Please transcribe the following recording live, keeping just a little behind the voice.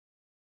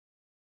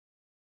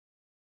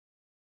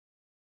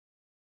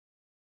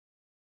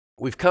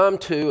We've come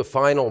to a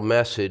final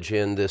message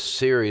in this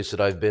series that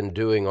I've been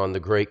doing on the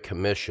Great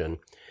Commission.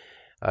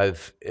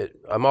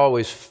 I'm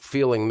always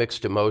feeling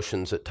mixed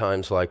emotions at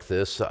times like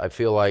this. I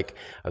feel like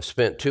I've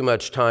spent too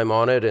much time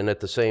on it, and at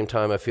the same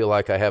time I feel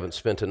like I haven't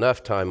spent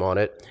enough time on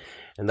it,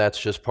 and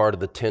that's just part of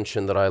the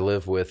tension that I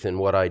live with in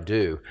what I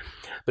do.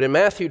 But in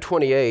Matthew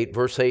 28,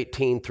 verse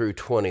 18 through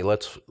 20,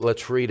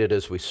 let's read it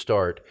as we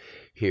start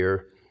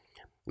here.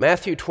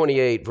 Matthew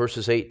 28,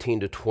 verses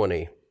 18 to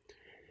 20.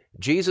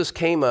 Jesus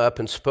came up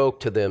and spoke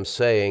to them,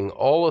 saying,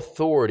 "All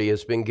authority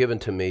has been given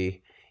to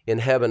me in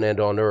heaven and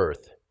on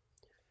earth.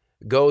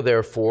 Go,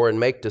 therefore, and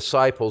make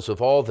disciples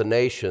of all the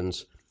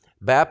nations,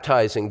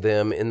 baptizing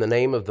them in the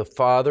name of the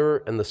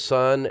Father and the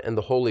Son and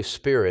the Holy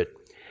Spirit,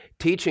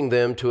 teaching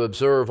them to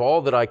observe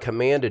all that I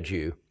commanded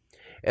you.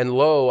 And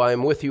lo, I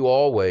am with you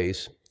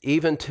always,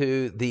 even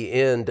to the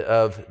end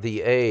of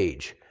the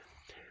age."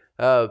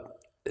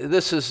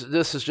 This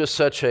is just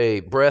such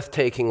a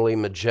breathtakingly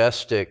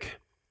majestic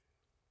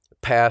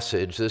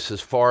passage. This is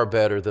far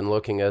better than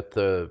looking at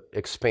the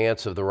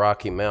expanse of the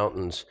Rocky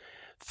Mountains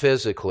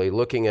physically.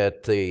 Looking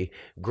at the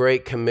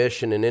Great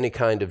Commission in any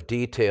kind of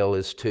detail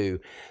is to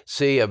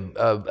see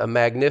a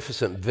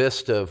magnificent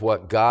vista of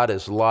what God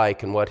is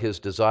like and what His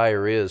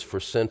desire is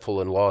for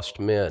sinful and lost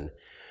men.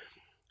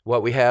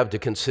 What we have to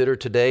consider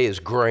today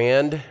is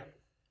grand,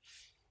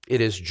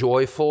 it is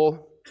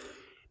joyful,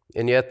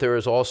 and yet there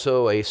is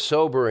also a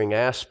sobering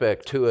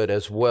aspect to it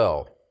as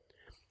well.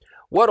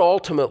 What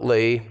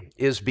ultimately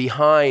is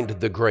behind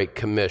the Great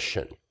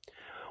Commission?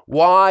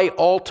 Why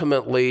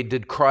ultimately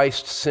did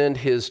Christ send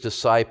His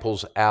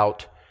disciples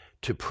out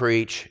to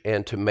preach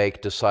and to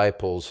make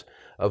disciples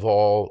of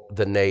all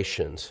the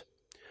nations?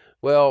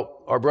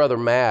 Well, our brother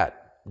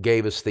Matt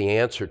gave us the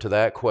answer to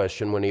that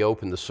question when he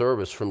opened the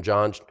service from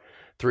John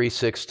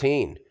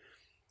 3:16.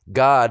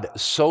 God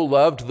so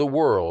loved the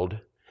world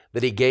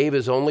that He gave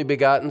His only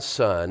begotten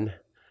Son,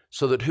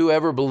 so that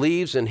whoever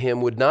believes in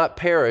Him would not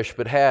perish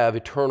but have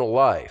eternal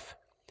life.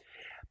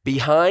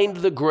 Behind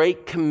the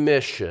Great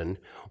Commission,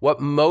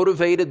 what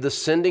motivated the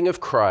sending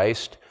of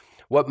Christ,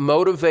 what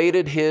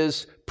motivated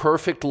His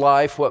perfect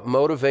life, what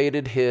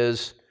motivated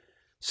His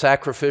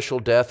sacrificial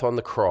death on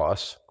the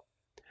cross,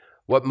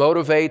 what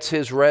motivated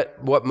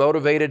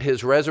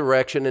His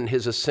resurrection and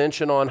His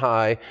ascension on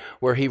high,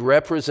 where He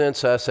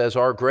represents us as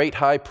our great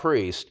high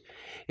priest,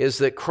 is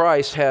that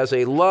Christ has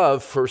a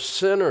love for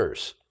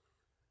sinners.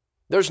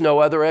 There's no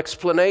other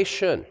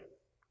explanation.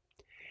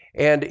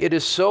 And it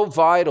is so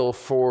vital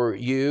for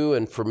you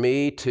and for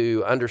me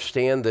to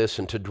understand this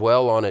and to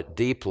dwell on it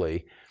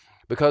deeply,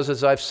 because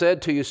as I've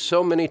said to you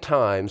so many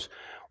times,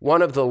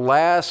 one of the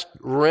last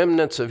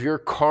remnants of your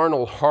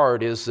carnal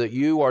heart is that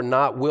you are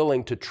not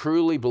willing to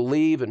truly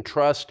believe and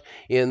trust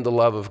in the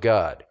love of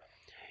God.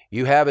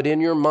 You have it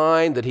in your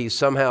mind that He's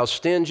somehow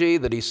stingy,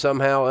 that He's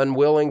somehow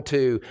unwilling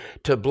to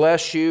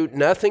bless you.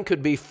 Nothing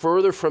could be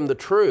further from the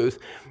truth,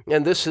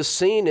 and this is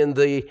seen in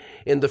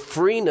the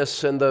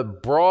freeness and the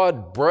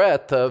broad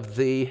breadth of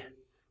the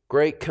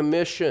Great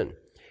Commission.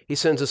 He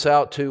sends us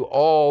out to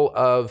all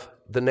of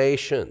the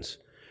nations.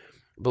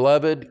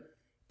 Beloved,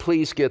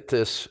 please get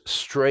this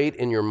straight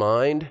in your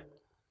mind.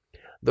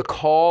 The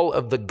call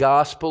of the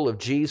gospel of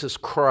Jesus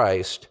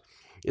Christ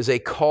is a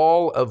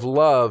call of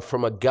love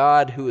from a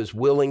God who is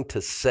willing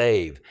to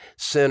save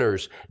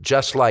sinners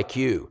just like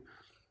you.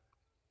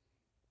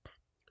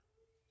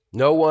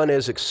 No one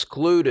is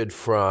excluded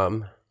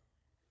from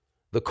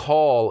the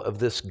call of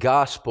this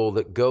gospel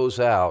that goes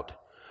out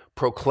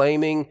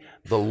proclaiming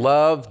the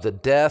love, the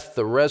death,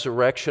 the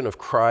resurrection of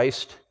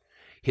Christ,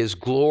 His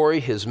glory,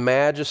 His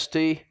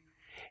majesty,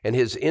 and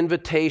His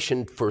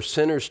invitation for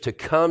sinners to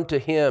come to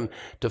Him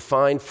to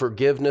find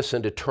forgiveness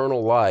and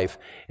eternal life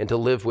and to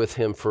live with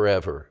Him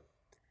forever.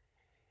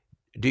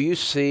 Do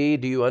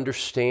you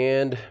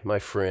understand, my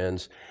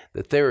friends,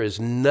 that there is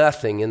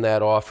nothing in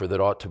that offer that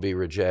ought to be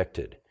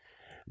rejected?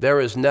 There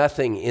is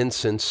nothing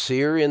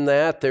insincere in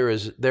that. There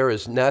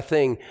is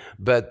nothing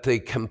but the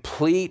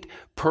complete,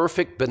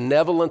 perfect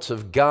benevolence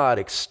of God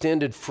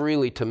extended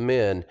freely to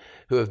men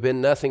who have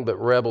been nothing but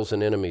rebels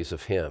and enemies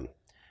of Him.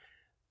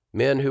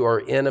 Men who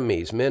are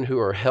enemies, men who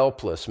are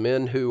helpless,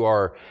 men who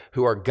are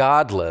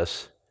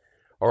godless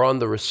are on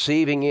the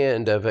receiving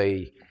end of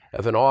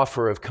an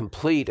offer of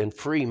complete and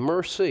free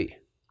mercy.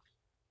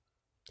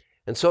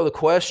 And so the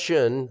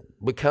question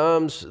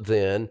becomes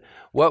then,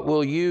 what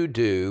will you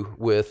do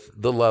with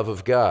the love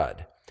of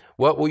God?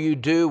 What will you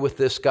do with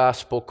this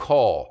gospel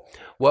call?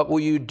 What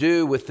will you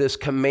do with this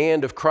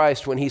command of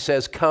Christ when He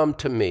says, "Come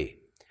to me"?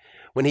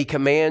 When He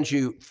commands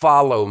you,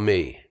 "Follow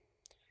me"?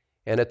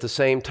 And at the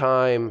same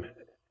time,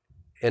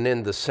 and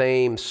in the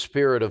same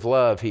spirit of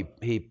love,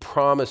 he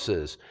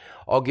promises,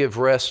 "I'll give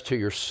rest to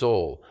your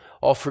soul.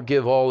 I'll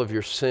forgive all of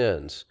your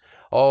sins.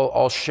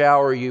 I'll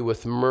shower you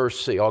with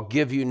mercy. I'll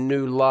give you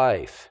new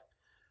life."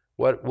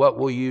 What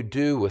will you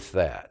do with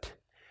that?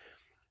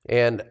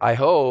 And I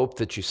hope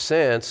that you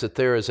sense that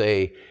there is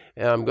and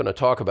I'm going to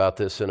talk about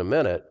this in a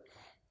minute,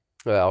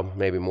 well,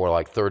 maybe more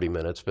like 30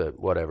 minutes, but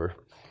whatever.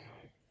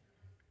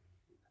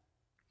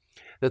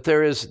 that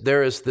there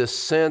is this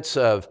sense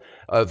of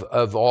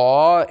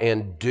awe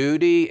and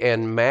duty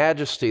and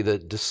majesty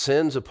that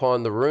descends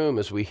upon the room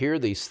as we hear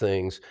these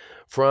things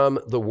from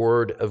the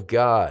Word of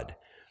God.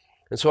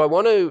 And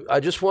so I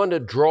just want to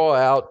draw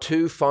out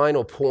two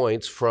final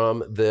points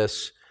from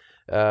this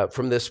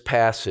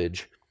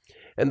passage.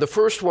 And the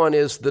first one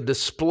is the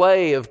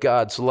display of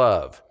God's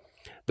love.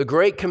 The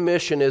Great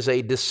Commission is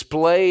a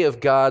display of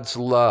God's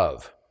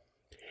love.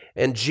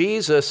 And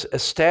Jesus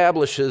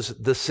establishes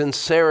the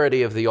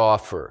sincerity of the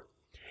offer.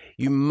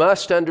 You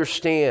must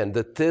understand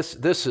that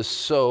this is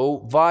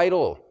so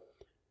vital.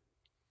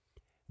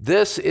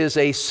 This is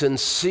a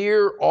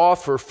sincere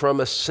offer from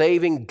a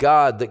saving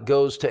God that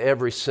goes to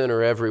every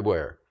sinner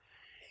everywhere.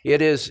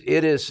 It is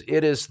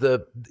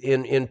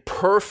in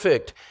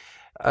perfect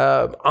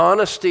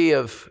honesty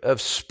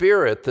of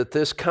spirit that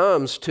this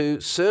comes to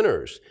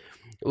sinners.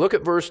 Look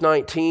at verse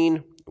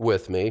 19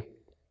 with me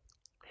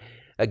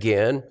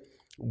again.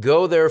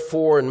 Go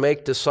therefore and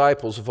make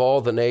disciples of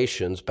all the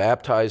nations,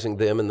 baptizing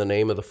them in the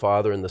name of the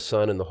Father and the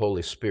Son and the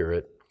Holy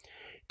Spirit,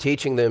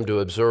 teaching them to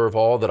observe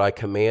all that I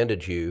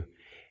commanded you.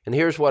 And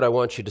here's what I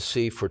want you to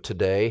see for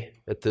today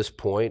at this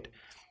point.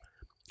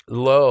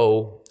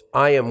 Lo,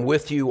 I am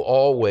with you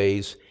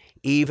always,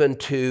 even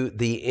to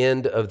the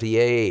end of the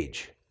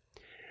age.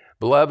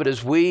 Beloved,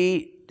 as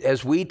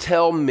we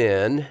tell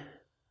men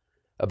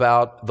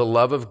about the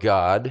love of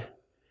God,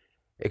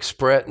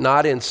 expressed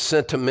not in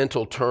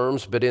sentimental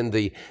terms, but in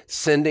the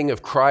sending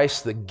of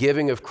Christ, the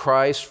giving of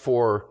Christ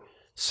for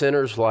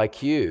sinners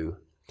like you,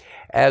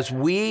 as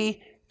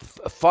we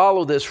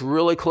follow this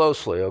really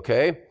closely,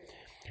 okay?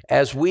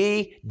 As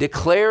we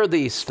declare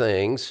these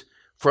things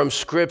from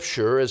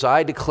Scripture, as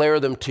I declare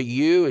them to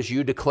you, as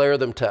you declare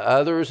them to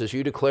others, as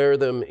you declare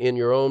them in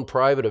your own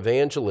private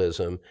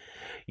evangelism,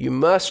 you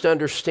must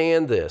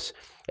understand this.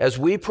 As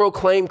we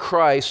proclaim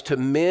Christ to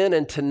men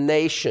and to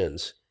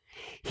nations,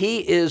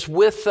 He is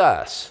with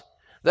us.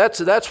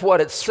 That's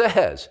what it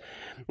says.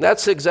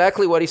 That's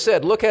exactly what He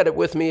said. Look at it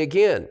with me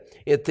again.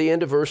 At the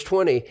end of verse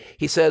 20,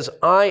 He says,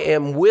 I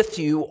am with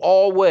you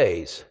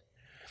always.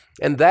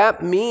 And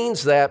that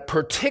means that,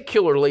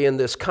 particularly in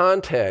this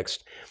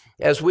context,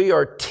 as we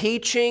are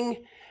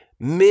teaching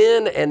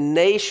men and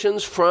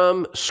nations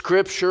from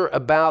Scripture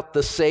about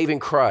the saving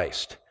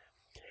Christ,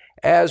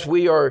 as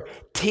we are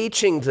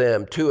teaching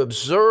them to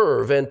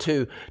observe and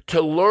to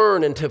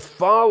learn and to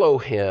follow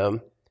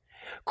Him,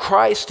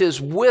 Christ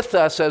is with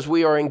us as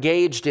we are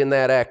engaged in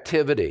that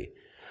activity.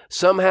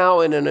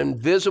 Somehow in an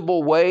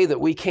invisible way that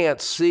we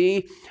can't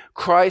see,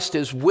 Christ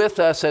is with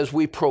us as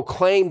we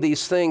proclaim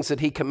these things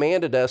that He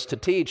commanded us to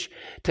teach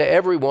to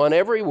everyone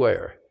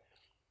everywhere.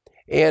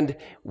 And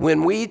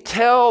when we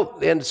tell,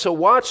 and so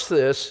watch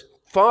this,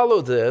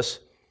 follow this,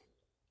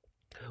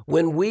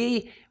 when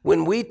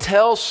we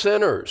tell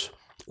sinners,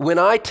 when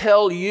I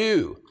tell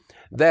you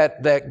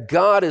that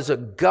God is a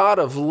God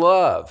of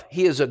love,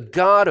 He is a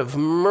God of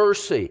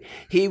mercy,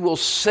 He will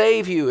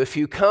save you if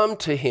you come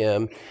to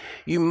Him,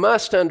 you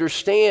must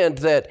understand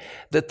that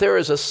there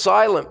is a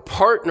silent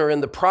partner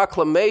in the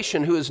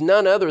proclamation who is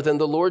none other than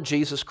the Lord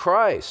Jesus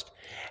Christ.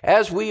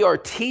 As we are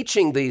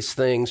teaching these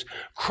things,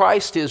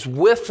 Christ is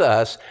with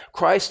us.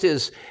 Christ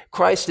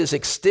is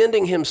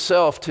extending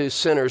Himself to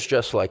sinners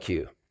just like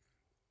you.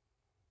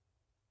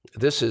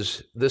 This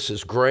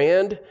is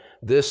grand.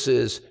 This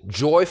is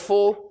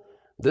joyful.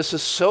 This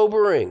is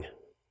sobering.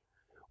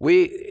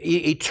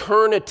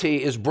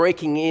 Eternity is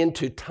breaking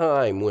into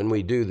time when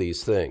we do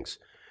these things.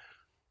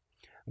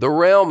 The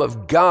realm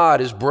of God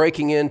is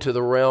breaking into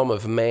the realm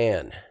of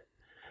man.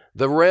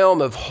 The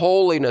realm of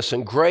holiness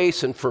and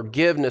grace and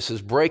forgiveness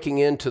is breaking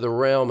into the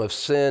realm of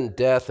sin,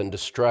 death, and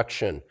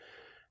destruction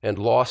and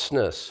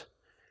lostness.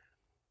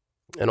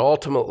 And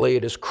ultimately,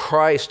 it is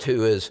Christ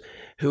who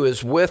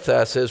is with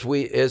us as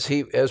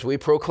we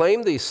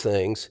proclaim these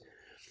things.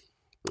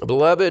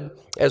 Beloved,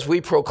 as we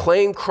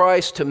proclaim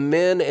Christ to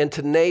men and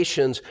to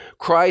nations,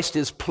 Christ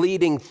is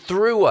pleading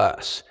through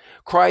us.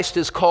 Christ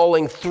is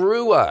calling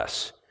through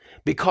us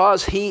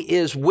because He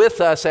is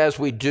with us as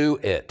we do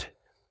it.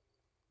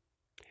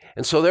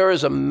 And so there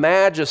is a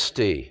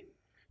majesty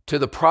to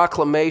the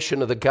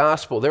proclamation of the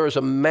gospel. There is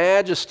a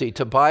majesty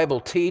to Bible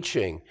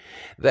teaching,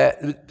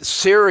 that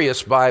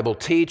serious Bible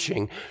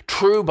teaching,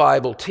 true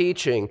Bible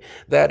teaching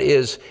that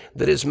is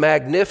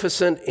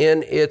magnificent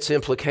in its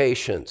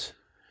implications.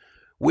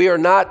 We are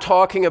not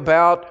talking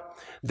about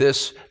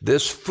this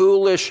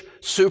foolish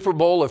Super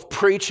Bowl of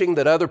preaching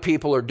that other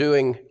people are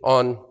doing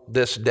on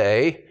this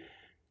day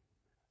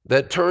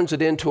that turns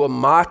it into a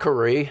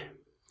mockery,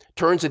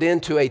 turns it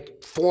into a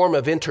form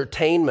of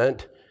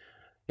entertainment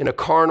in a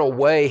carnal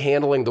way,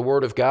 handling the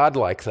Word of God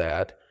like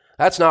that.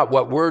 That's not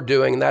what we're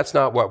doing, and that's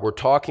not what we're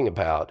talking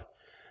about.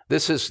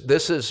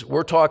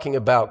 We're talking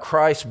about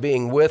Christ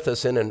being with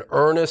us in an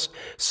earnest,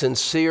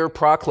 sincere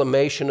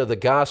proclamation of the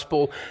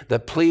gospel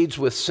that pleads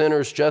with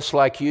sinners just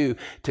like you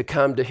to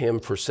come to Him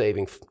for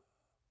saving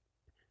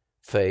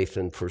faith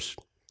and for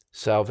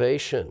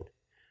salvation.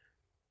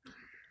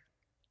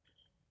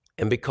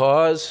 And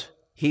because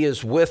He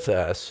is with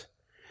us,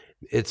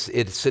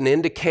 It's an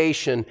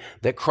indication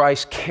that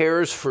Christ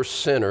cares for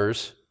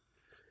sinners.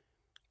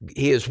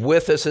 He is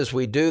with us as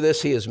we do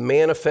this. He is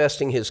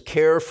manifesting his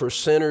care for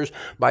sinners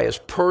by his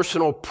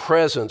personal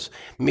presence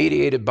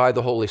mediated by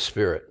the Holy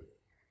Spirit.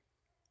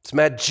 It's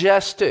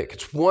majestic.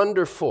 It's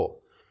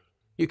wonderful.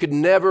 You could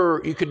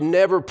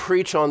never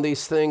preach on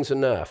these things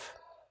enough.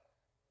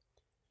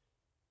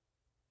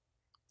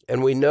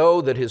 And we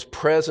know that his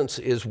presence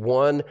is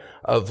one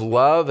of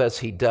love as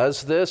he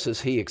does this,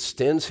 as he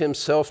extends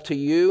himself to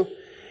you,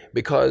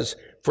 because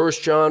 1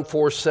 John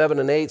 4:7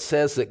 and 8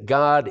 says that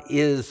God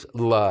is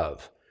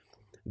love.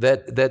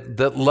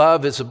 That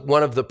love is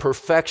one of the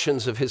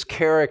perfections of his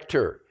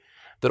character,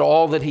 that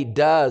all that he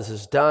does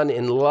is done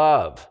in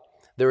love.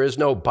 There is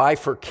no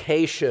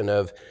bifurcation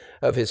of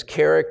his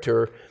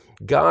character.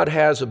 God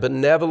has a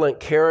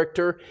benevolent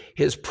character.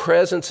 His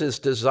presence is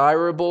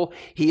desirable.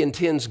 He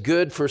intends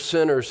good for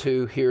sinners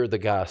who hear the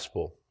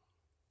gospel.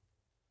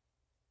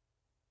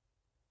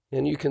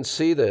 And you can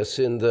see this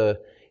in the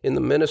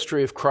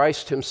ministry of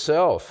Christ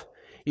himself.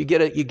 You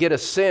get a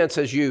sense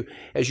as you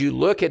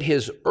look at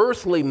his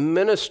earthly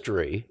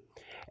ministry,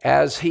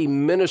 as he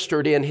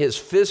ministered in his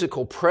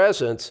physical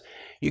presence,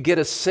 you get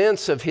a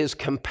sense of his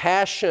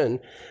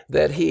compassion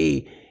that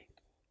he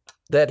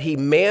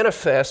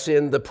manifests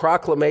in the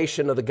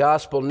proclamation of the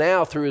gospel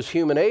now through his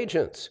human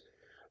agents.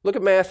 Look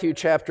at Matthew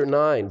chapter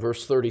 9,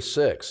 verse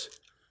 36.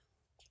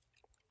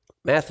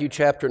 Matthew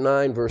chapter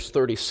 9, verse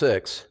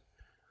 36.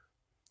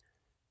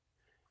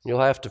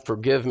 You'll have to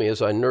forgive me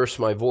as I nurse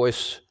my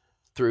voice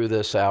through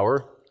this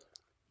hour.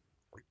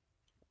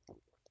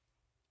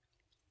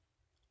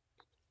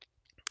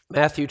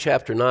 Matthew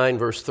chapter 9,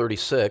 verse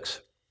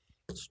 36.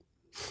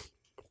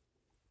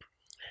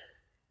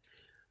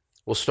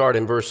 We'll start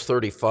in verse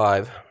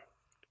 35.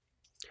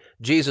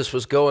 Jesus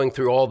was going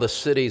through all the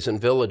cities and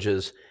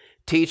villages,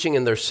 teaching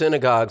in their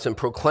synagogues and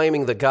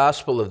proclaiming the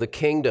gospel of the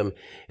kingdom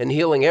and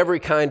healing every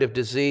kind of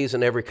disease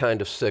and every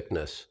kind of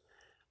sickness.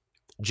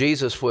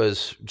 Jesus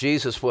was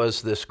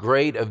this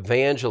great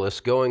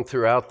evangelist going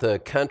throughout the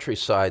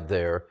countryside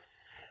there,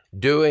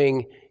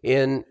 doing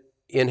in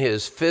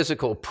his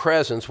physical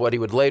presence what he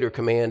would later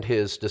command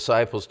his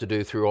disciples to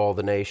do through all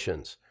the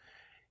nations.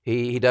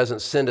 He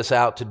doesn't send us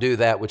out to do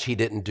that which he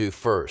didn't do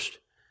first.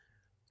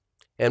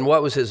 And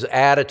what was his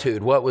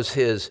attitude? What was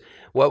his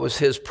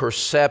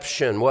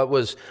perception? What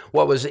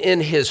was in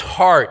his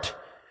heart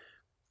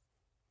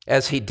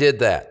as he did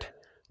that?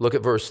 Look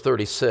at verse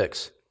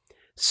 36.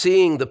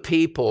 Seeing the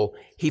people,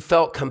 he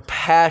felt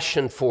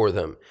compassion for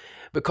them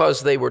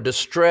because they were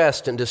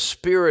distressed and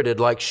dispirited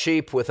like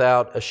sheep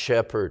without a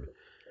shepherd.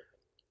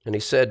 And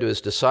he said to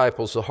his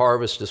disciples, the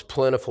harvest is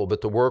plentiful,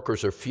 but the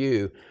workers are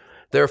few.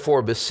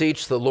 Therefore,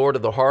 beseech the Lord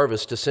of the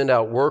harvest to send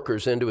out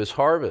workers into his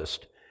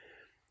harvest.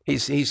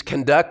 He's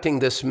conducting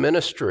this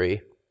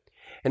ministry,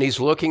 and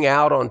he's looking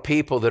out on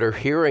people that are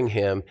hearing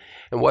him.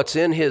 And what's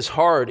in his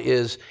heart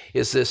is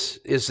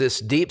this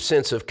deep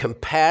sense of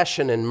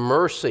compassion and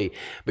mercy,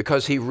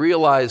 because he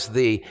realized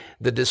the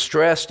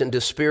distressed and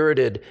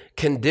dispirited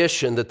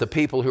condition that the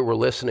people who were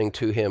listening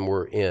to him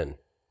were in.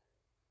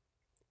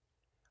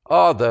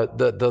 Oh,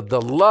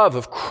 the love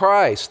of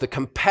Christ, the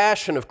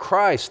compassion of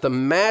Christ, the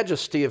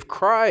majesty of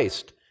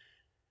Christ.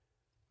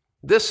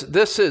 This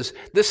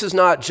is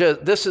not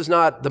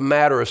the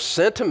matter of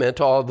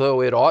sentiment,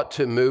 although it ought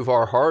to move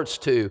our hearts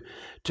to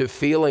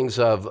feelings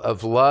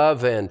of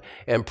love and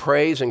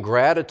praise and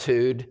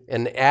gratitude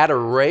and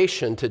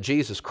adoration to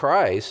Jesus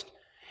Christ.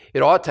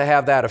 It ought to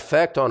have that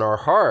effect on our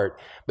heart,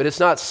 but it's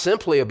not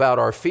simply about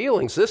our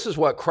feelings. This is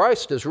what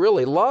Christ is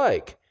really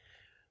like.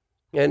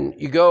 And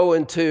you go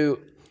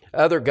into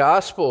other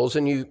Gospels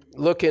and you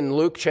look in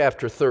Luke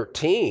chapter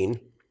 13.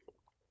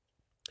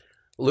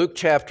 Luke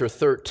chapter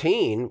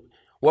 13,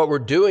 what we're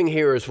doing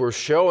here is we're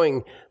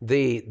showing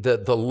the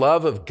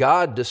love of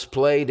God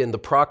displayed in the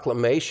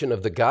proclamation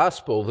of the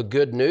gospel, the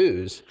good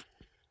news.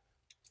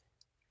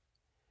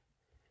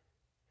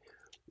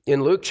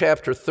 In Luke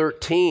chapter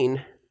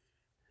 13,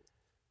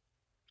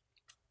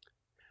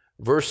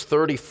 verse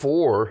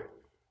 34,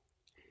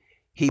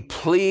 he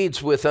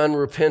pleads with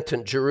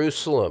unrepentant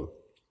Jerusalem.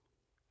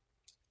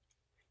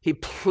 He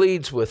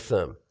pleads with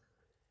them.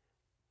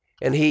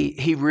 And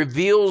he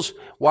reveals,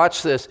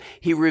 watch this,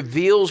 he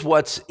reveals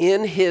what's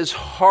in his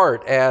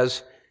heart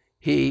as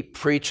he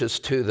preaches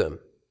to them.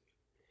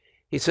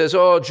 He says,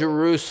 "Oh,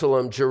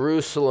 Jerusalem,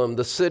 Jerusalem,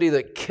 the city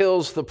that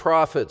kills the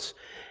prophets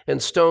and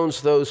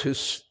stones those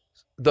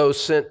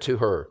sent to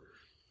her.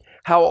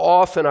 How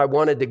often I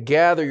wanted to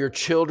gather your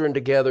children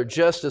together,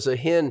 just as a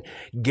hen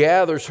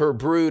gathers her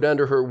brood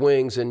under her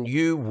wings, and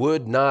you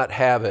would not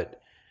have it."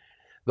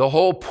 The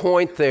whole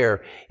point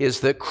there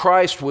is that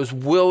Christ was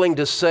willing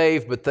to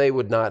save, but they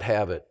would not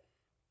have it.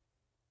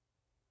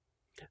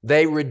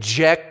 They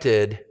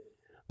rejected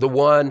the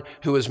one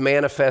who was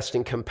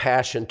manifesting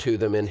compassion to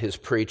them in his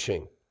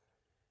preaching.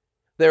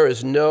 There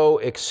is no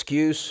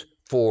excuse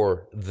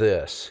for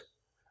this.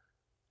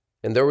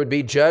 And there would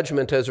be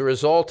judgment as a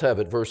result of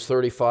it. Verse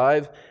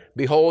 35,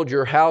 "Behold,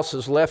 your house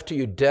is left to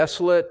you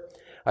desolate.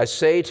 I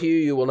say to you,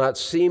 you will not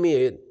see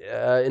me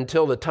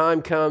until the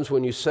time comes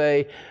when you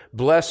say,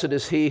 blessed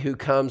is he who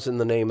comes in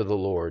the name of the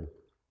Lord.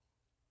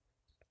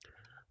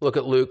 Look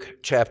at Luke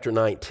chapter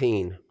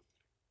 19,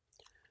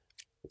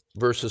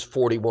 verses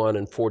 41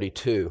 and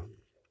 42.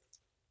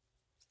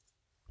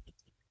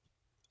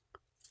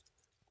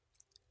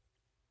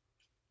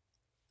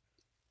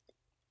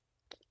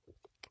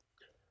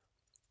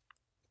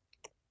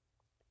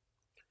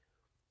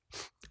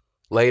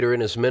 Later in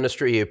his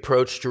ministry, he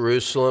approached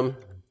Jerusalem.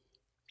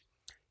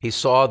 He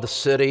saw the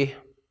city,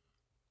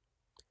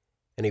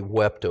 and he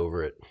wept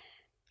over it.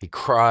 He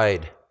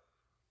cried.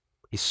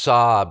 He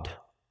sobbed.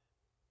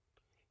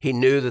 He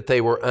knew that they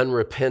were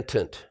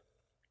unrepentant,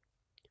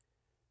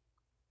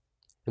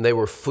 and they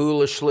were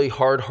foolishly,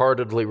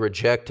 hard-heartedly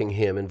rejecting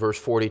him. In verse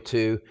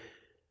 42,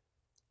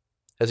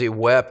 as he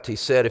wept, he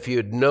said, if you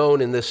had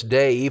known in this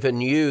day,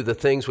 even you, the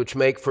things which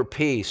make for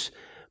peace,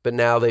 but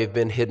now they've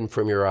been hidden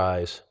from your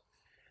eyes.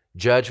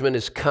 Judgment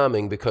is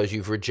coming because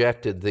you've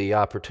rejected the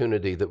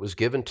opportunity that was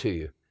given to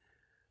you.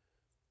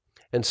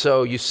 And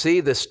so you see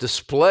this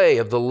display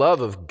of the love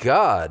of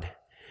God.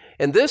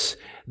 And this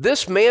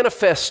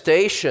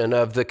manifestation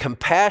of the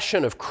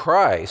compassion of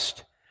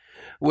Christ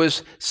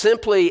was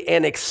simply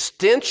an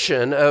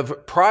extension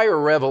of prior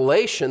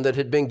revelation that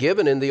had been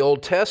given in the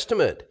Old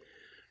Testament.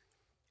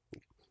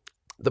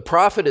 The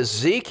prophet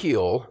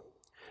Ezekiel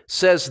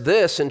says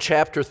this in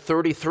chapter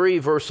 33,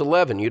 verse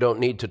 11. You don't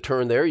need to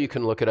turn there. You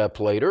can look it up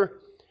later.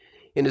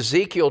 In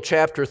Ezekiel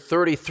chapter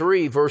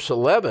 33, verse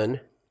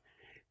 11,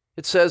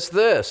 it says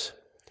this,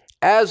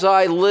 as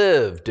I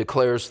live,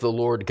 declares the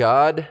Lord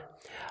God,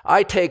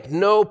 I take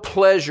no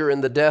pleasure in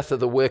the death of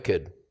the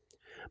wicked,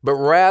 but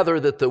rather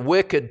that the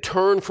wicked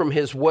turn from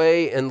his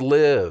way and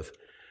live.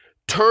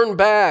 Turn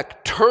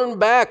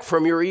back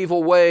from your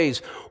evil ways.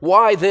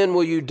 Why then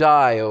will you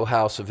die, O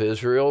house of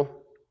Israel?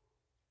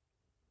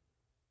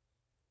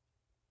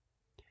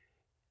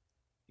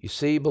 You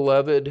see,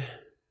 beloved,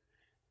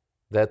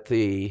 that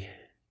the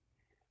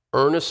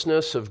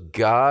earnestness of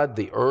God,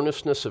 the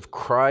earnestness of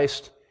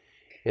Christ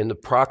in the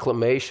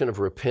proclamation of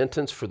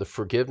repentance for the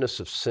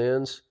forgiveness of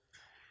sins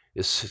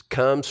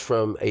comes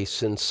from a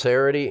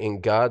sincerity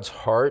in God's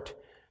heart.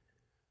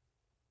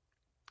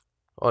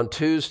 On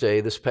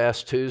Tuesday, this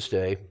past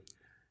Tuesday,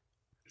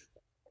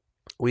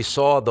 we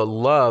saw the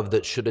love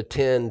that should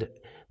attend,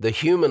 the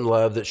human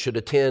love that should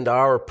attend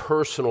our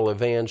personal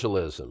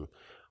evangelism.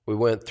 We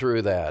went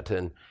through that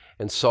and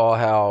saw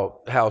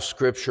how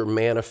Scripture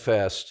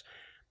manifests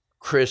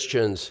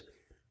Christians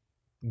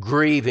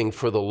grieving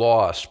for the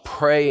lost,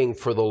 praying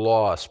for the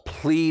lost,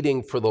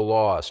 pleading for the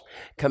lost,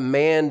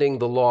 commanding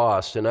the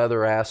lost, and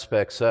other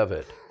aspects of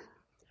it.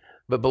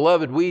 But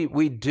beloved,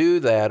 we do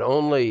that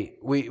only,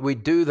 we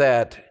do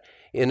that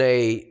in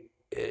a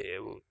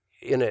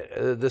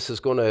this is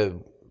going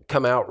to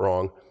come out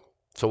wrong,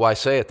 so why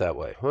say it that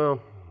way?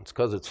 Well, it's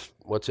because it's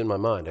what's in my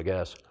mind, I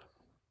guess.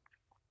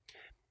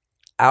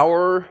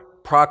 Our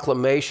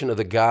proclamation of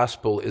the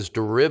gospel is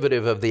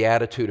derivative of the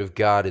attitude of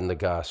God in the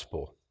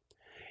gospel.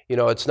 You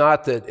know, it's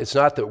not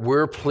that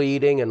we're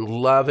pleading and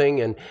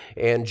loving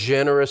and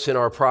generous in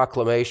our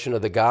proclamation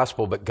of the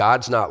gospel, but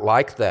God's not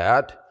like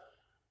that.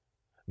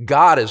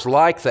 God is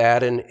like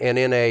that, and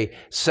in a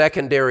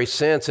secondary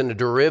sense, in a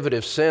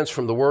derivative sense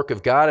from the work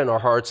of God in our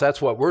hearts,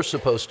 that's what we're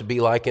supposed to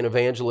be like in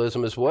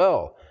evangelism as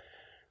well.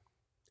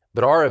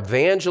 But our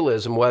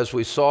evangelism, as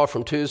we saw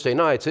from Tuesday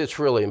nights, it's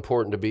really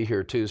important to be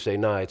here Tuesday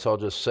nights, I'll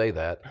just say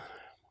that.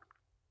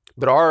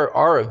 But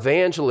our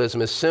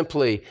evangelism is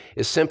simply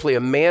a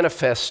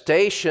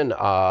manifestation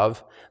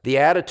of the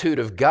attitude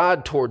of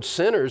God towards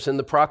sinners in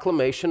the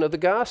proclamation of the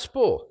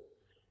gospel.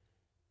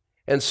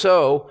 And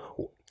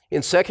so,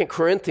 in 2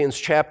 Corinthians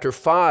chapter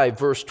 5,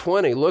 verse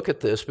 20, look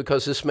at this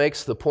because this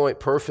makes the point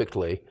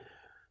perfectly.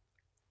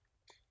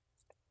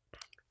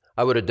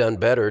 I would have done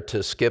better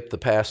to skip the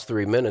past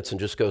 3 minutes and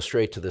just go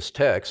straight to this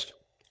text.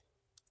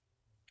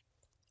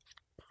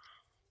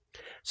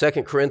 2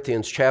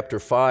 Corinthians chapter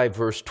 5,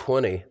 verse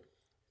 20.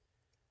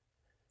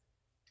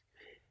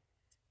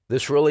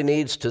 This really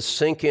needs to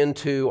sink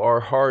into our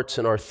hearts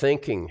and our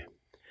thinking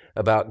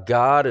about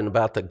God and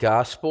about the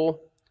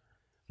gospel.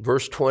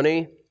 Verse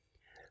 20,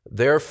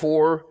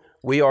 therefore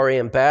we are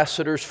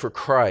ambassadors for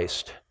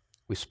Christ.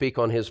 We speak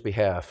on his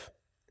behalf.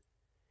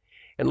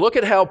 And look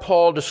at how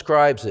Paul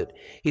describes it.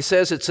 He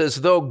says it's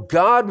as though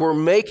God were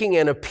making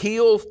an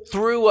appeal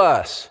through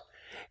us.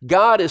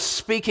 God is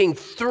speaking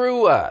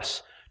through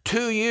us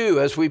to you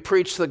as we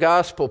preach the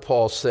gospel,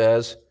 Paul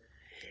says.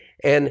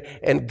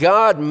 And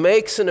God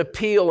makes an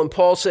appeal, and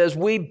Paul says,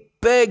 we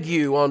beg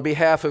you on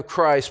behalf of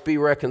Christ, be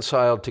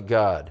reconciled to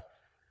God.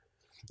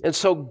 And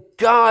so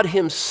God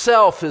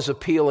himself is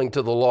appealing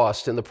to the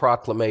lost in the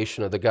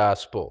proclamation of the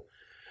gospel.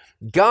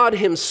 God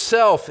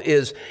himself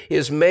is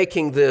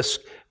making this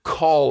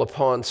call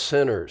upon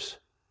sinners.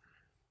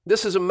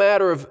 This is a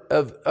matter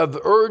of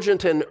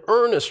urgent and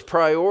earnest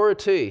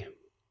priority.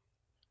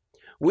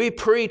 We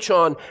preach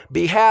on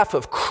behalf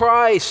of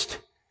Christ,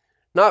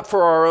 not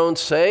for our own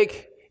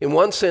sake. In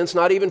one sense,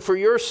 not even for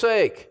your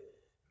sake.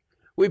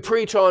 We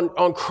preach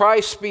on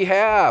Christ's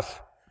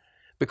behalf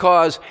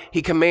because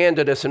He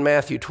commanded us in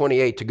Matthew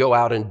 28 to go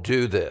out and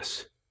do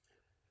this.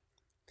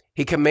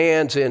 He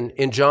commands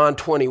in John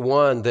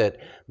 21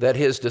 that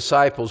His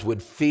disciples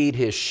would feed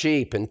His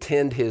sheep and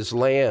tend His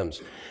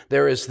lambs.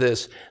 There is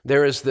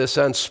this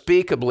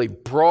unspeakably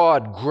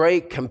broad,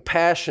 great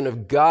compassion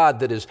of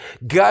God that is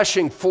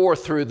gushing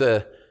forth through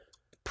the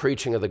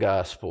preaching of the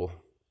gospel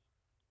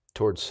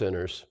towards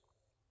sinners.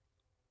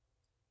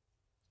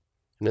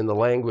 And in the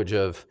language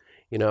of,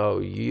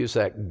 you use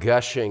that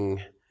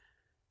gushing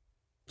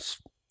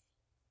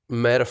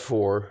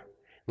metaphor,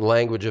 in the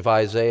language of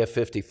Isaiah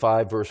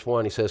 55, verse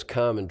 1, He says,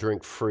 "Come and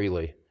drink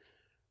freely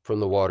from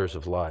the waters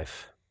of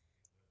life."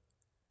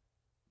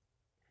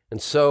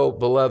 And so,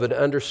 beloved,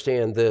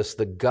 understand this: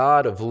 the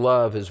God of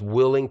love is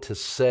willing to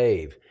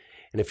save.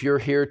 And if you're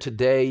here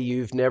today,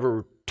 you've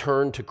never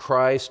turned to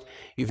Christ,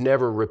 you've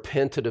never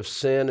repented of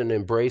sin and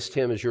embraced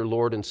Him as your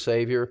Lord and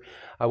Savior,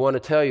 I want to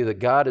tell you that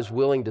God is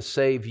willing to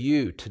save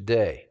you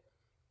today.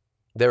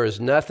 There is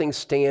nothing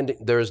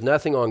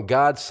on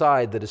God's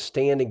side that is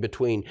standing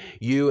between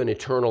you and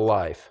eternal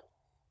life.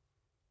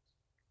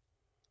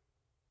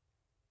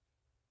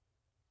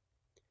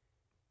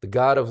 The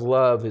God of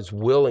love is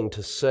willing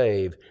to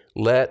save.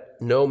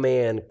 Let no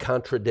man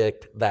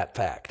contradict that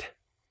fact.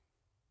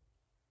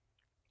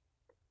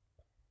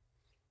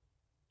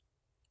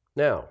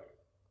 Now,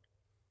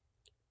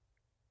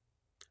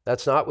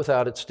 that's not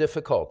without its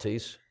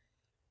difficulties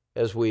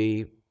as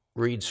we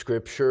read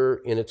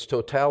Scripture in its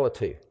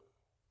totality.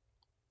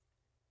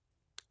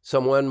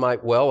 Someone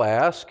might well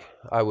ask,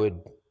 I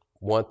would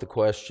want the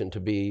question to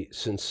be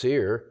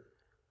sincere,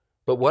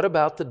 but what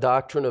about the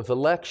doctrine of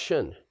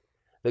election?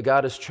 That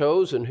God has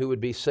chosen who would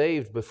be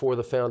saved before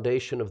the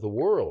foundation of the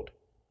world.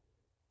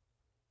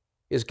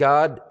 Is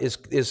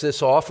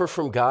this offer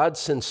from God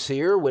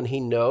sincere when He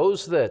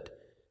knows that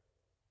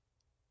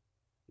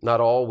not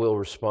all will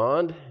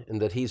respond,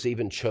 and that He's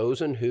even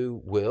chosen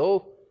who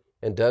will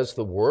and does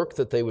the work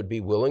that they would be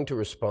willing to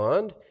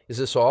respond? Is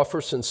this offer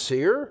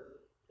sincere?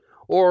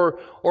 Or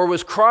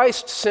was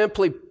Christ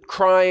simply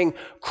crying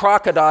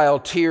crocodile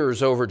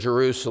tears over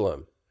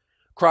Jerusalem?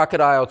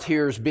 Crocodile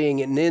tears being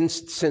an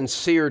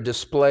insincere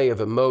display of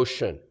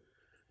emotion,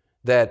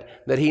 that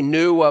He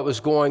knew what was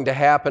going to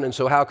happen, and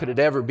so how could it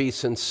ever be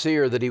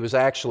sincere that He was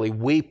actually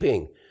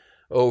weeping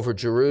over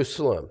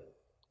Jerusalem?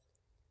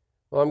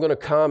 Well, I'm going to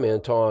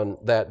comment on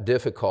that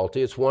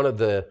difficulty. It's one of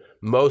the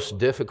most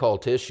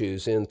difficult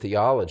issues in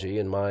theology,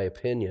 in my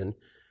opinion.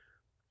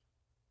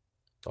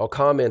 I'll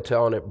comment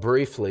on it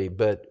briefly,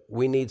 but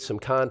we need some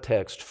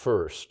context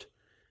first.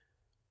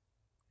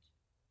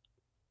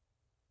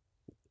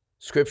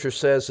 Scripture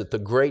says that the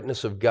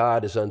greatness of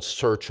God is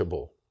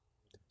unsearchable.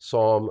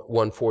 Psalm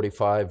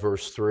 145,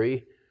 verse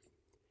 3.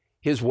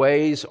 His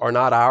ways are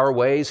not our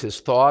ways. His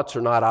thoughts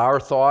are not our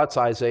thoughts.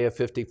 Isaiah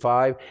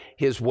 55.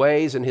 His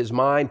ways and His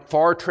mind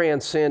far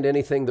transcend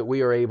anything that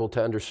we are able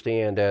to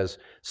understand as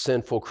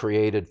sinful,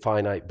 created,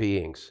 finite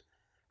beings.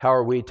 How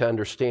are we to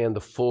understand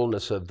the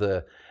fullness of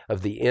the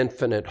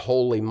infinite,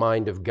 holy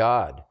mind of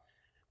God?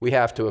 We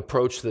have to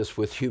approach this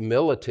with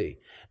humility,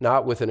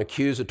 not with an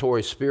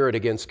accusatory spirit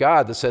against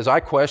God that says,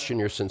 I question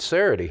your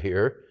sincerity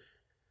here.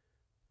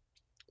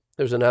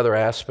 There's another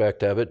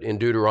aspect of it. In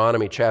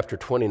Deuteronomy chapter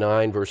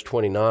 29, verse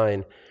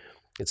 29,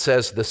 it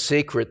says, the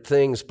secret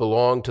things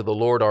belong to the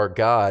Lord our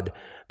God,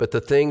 but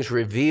the things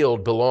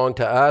revealed belong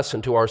to us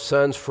and to our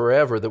sons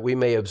forever, that we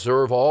may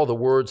observe all the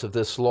words of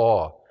this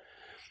law.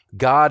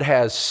 God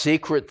has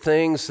secret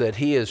things that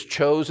He has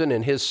chosen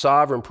in His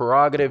sovereign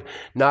prerogative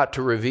not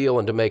to reveal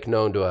and to make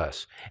known to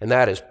us. And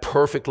that is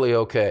perfectly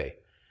okay.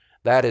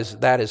 That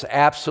is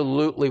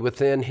absolutely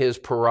within His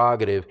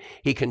prerogative.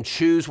 He can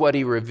choose what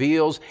He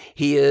reveals.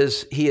 He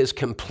is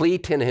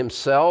complete in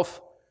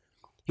Himself.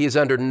 He is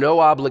under no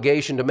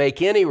obligation to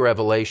make any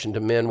revelation to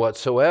men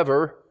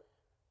whatsoever.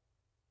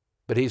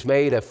 But He's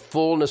made a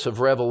fullness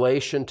of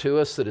revelation to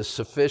us that is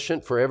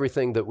sufficient for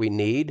everything that we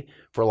need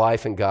for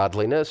life and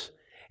godliness.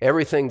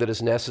 Everything that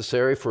is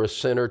necessary for a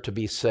sinner to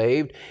be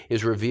saved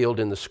is revealed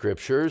in the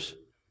Scriptures.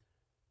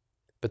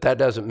 But that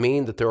doesn't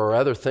mean that there are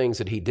other things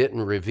that He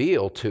didn't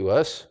reveal to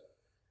us.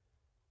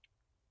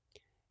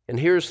 And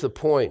here's the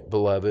point,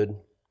 beloved.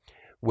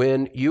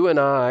 When you and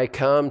I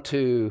come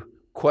to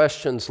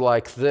questions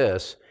like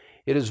this,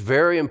 it is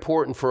very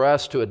important for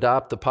us to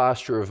adopt the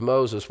posture of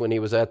Moses when he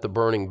was at the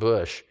burning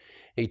bush.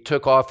 He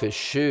took off his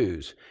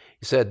shoes.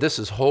 He said, this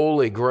is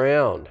holy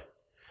ground.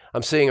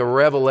 I'm seeing a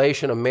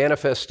revelation, a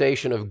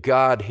manifestation of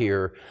God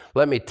here.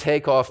 Let me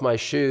take off my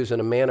shoes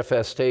in a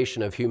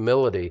manifestation of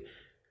humility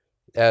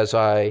as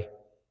I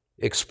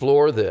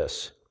explore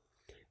this.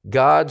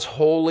 God's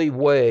holy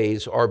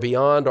ways are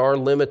beyond our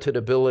limited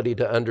ability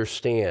to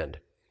understand,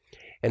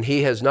 and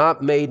He has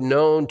not made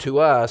known to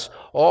us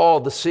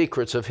all the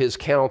secrets of His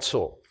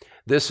counsel.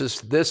 This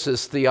is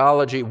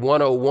Theology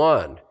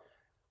 101,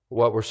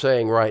 what we're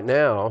saying right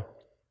now.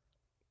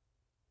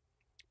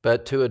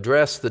 But to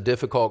address the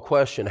difficult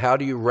question, how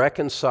do you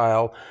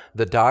reconcile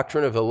the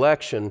doctrine of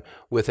election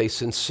with a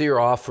sincere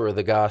offer of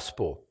the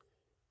gospel?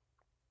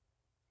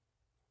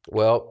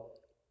 Well,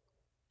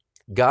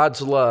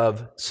 God's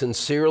love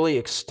sincerely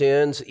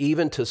extends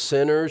even to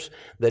sinners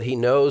that he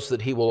knows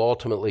that he will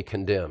ultimately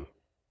condemn.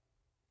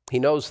 He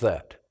knows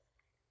that.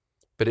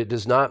 But it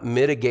does not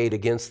mitigate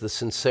against the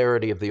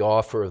sincerity of the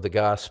offer of the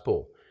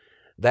gospel.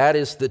 That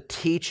is the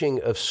teaching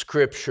of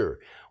Scripture.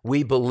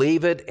 We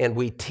believe it and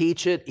we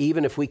teach it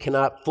even if we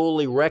cannot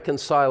fully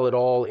reconcile it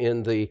all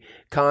in the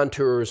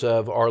contours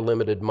of our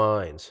limited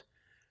minds.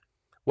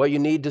 What you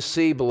need to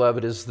see,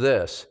 beloved, is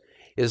this,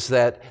 is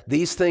that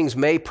these things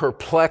may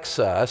perplex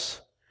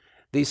us.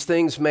 These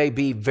things may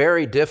be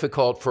very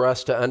difficult for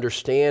us to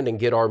understand and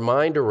get our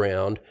mind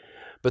around,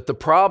 but the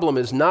problem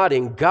is not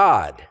in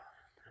God.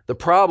 The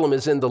problem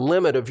is in the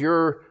limit of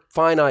your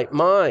finite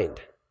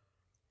mind.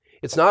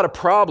 It's not a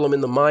problem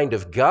in the mind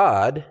of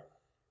God.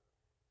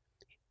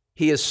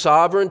 He is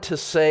sovereign to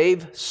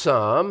save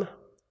some,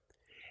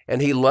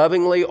 and he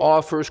lovingly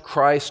offers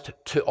Christ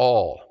to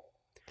all.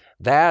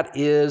 That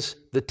is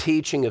the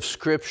teaching of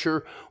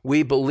Scripture.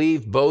 We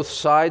believe both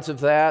sides of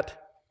that,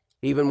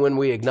 even when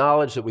we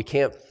acknowledge that we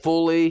can't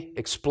fully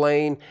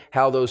explain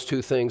how those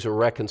two things are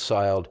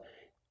reconciled.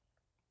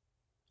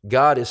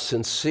 God is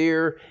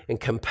sincere and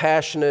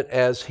compassionate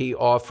as he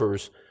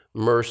offers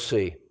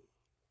mercy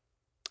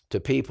to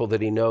people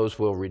that he knows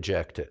will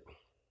reject it.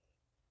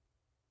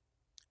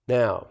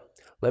 Now,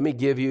 let me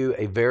give you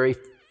a very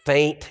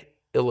faint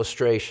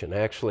illustration,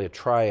 actually a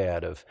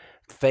triad of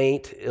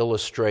faint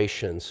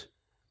illustrations,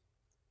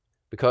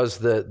 because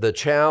the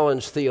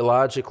challenge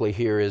theologically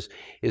here is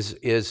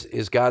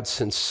God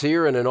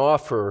sincere in an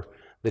offer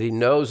that he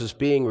knows is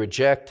being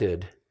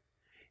rejected?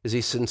 Is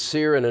he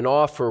sincere in an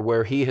offer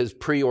where he has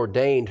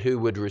preordained who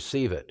would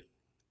receive it?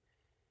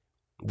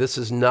 This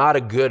is not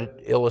a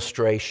good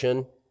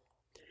illustration,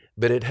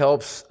 but it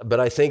helps, but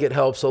I think it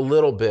helps a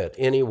little bit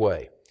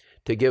anyway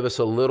to give us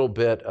a little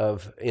bit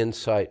of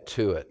insight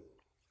to it.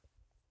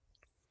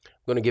 I'm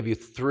going to give you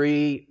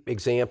 3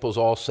 examples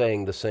all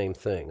saying the same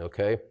thing,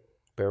 okay?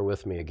 Bear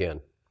with me again.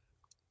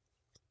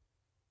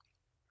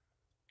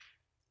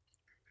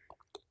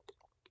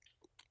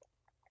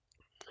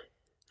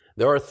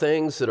 There are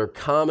things that are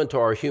common to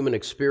our human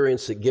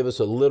experience that give us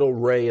a little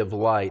ray of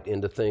light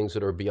into things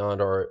that are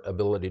beyond our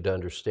ability to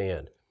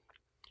understand.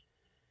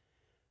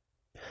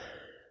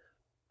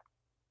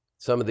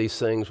 Some of these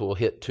things will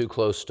hit too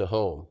close to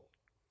home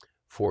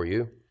for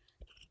you.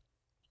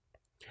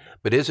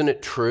 But isn't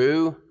it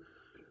true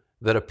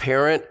that a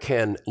parent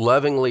can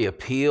lovingly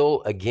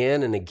appeal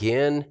again and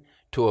again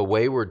to a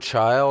wayward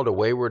child, a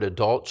wayward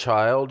adult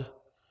child,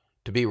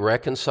 to be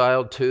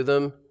reconciled to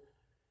them?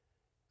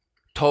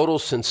 Total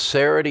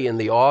sincerity in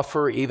the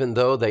offer, even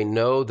though they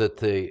know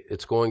that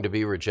it's going to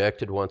be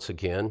rejected once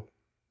again.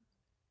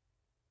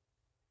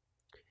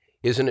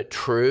 Isn't it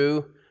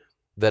true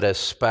that a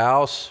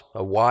spouse,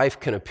 a wife,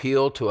 can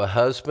appeal to a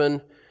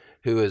husband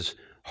who is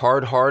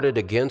hard-hearted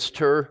against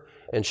her,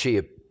 and she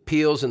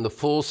appeals in the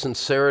full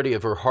sincerity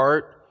of her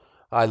heart,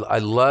 I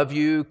love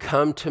you,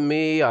 come to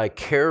me, I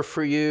care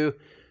for you,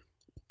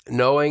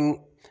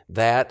 knowing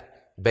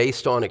that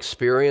based on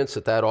experience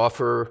that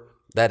offer,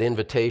 that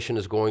invitation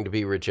is going to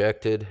be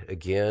rejected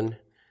again.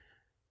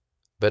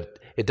 But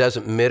it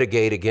doesn't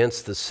mitigate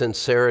against the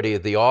sincerity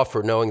of the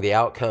offer, knowing the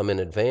outcome in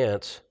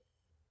advance.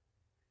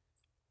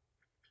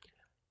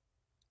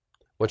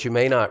 What you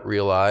may not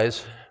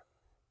realize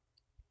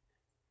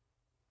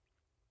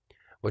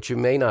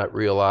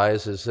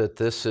is that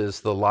this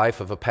is the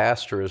life of a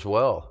pastor as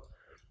well.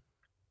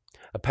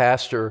 A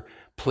pastor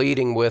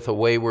pleading with a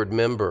wayward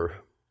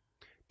member,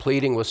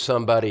 pleading with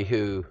somebody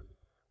who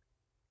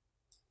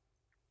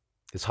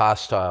is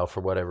hostile for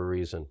whatever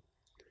reason.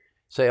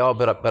 Say, oh,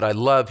 but I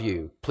love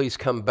you. Please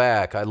come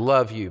back. I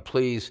love you.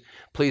 Please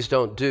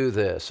don't do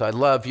this. I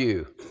love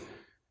you.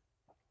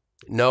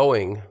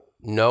 Knowing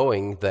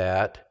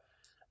that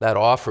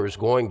offer is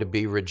going to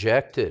be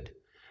rejected.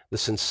 The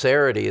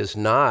sincerity is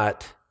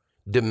not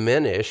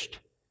diminished.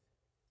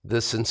 The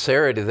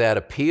sincerity of that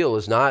appeal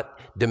is not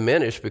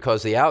diminished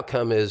because the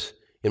outcome is,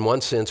 in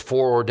one sense,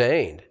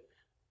 foreordained.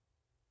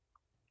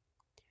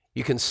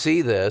 You can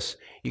see this.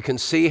 You can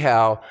see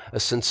how a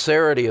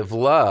sincerity of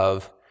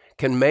love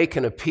can make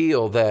an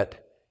appeal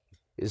that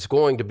is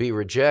going to be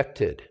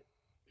rejected.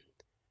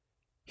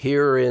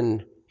 Here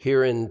in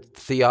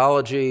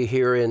theology,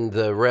 here in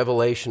the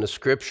revelation of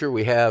Scripture,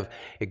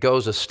 it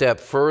goes a step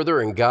further,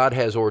 and God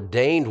has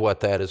ordained what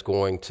that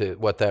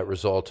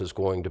result is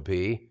going to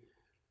be.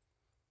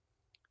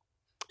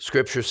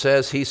 Scripture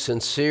says he's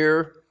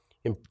sincere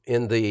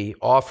in the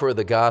offer of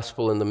the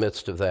gospel in the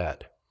midst of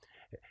that.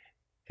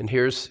 And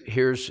here's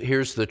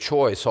the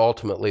choice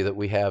ultimately that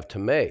we have to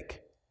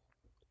make.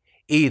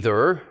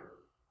 Either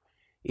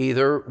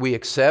we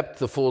accept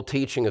the full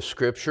teaching of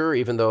Scripture,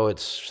 even though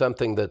it's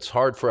something that's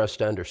hard for us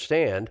to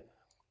understand.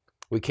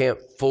 We can't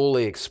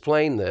fully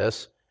explain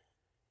this.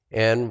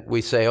 And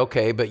we say,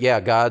 okay, but yeah,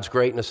 God's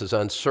greatness is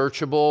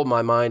unsearchable.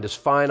 My mind is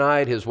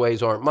finite. His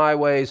ways aren't my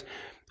ways.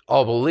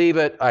 I'll believe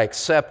it. I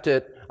accept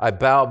it. I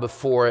bow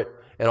before it.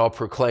 And I'll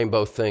proclaim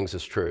both things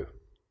as true.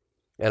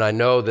 And I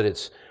know that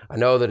I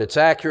know that it's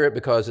accurate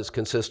because it's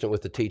consistent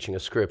with the teaching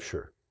of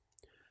Scripture.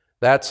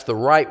 That's the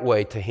right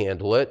way to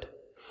handle it.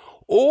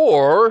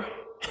 Or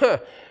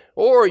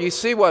you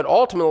see what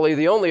ultimately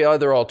the only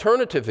other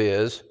alternative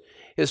is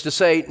to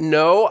say,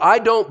 no, I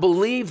don't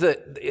believe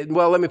that.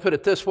 Well, let me put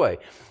it this way.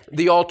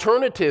 The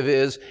alternative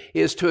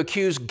is to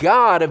accuse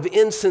God of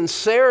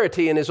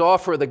insincerity in his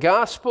offer of the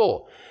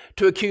gospel,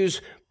 to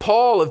accuse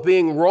Paul of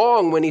being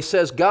wrong when he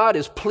says God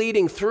is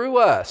pleading through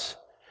us.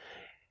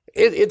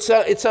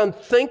 It's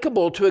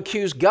unthinkable to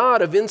accuse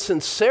God of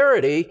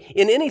insincerity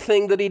in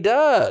anything that he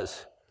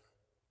does.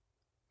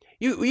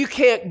 You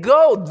can't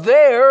go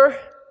there.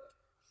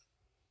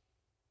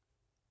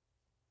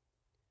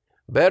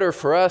 Better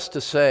for us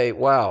to say,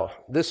 wow,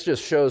 this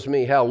just shows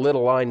me how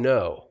little I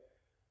know.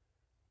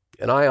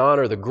 And I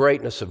honor the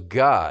greatness of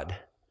God,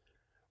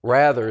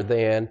 rather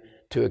than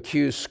to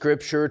accuse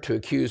Scripture, to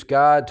accuse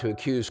God, to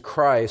accuse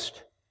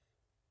Christ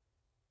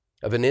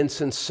of an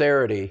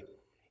insincerity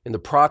in the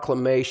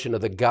proclamation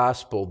of the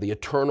gospel, the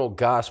eternal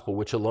gospel,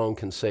 which alone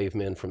can save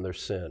men from their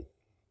sin.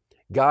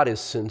 God is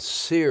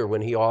sincere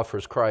when he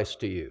offers Christ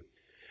to you.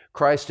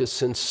 Christ is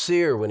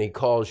sincere when he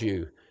calls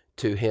you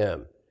to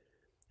him.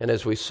 And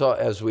as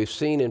we've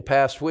seen in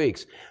past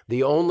weeks,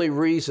 the only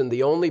reason,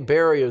 the only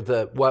barrier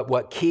that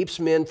what keeps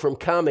men from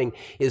coming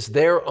is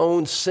their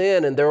own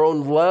sin and their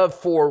own love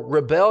for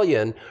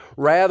rebellion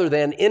rather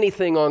than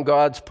anything on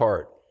God's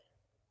part.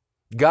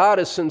 God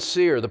is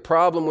sincere. The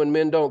problem when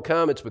men don't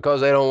come, it's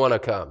because they don't want to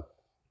come.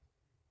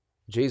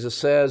 Jesus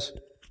says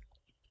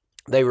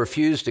they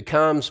refuse to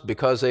come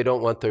because they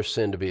don't want their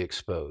sin to be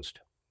exposed.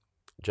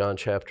 John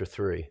chapter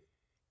 3.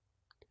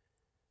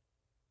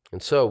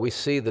 And so we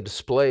see the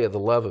display of the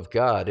love of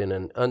God in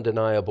an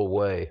undeniable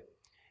way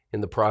in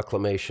the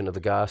proclamation of the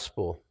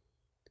gospel.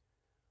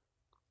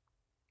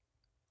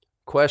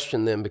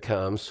 Question then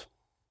becomes,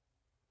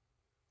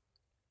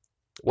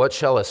 what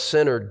shall a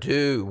sinner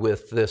do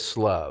with this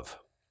love?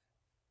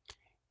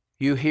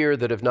 You here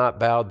that have not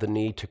bowed the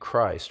knee to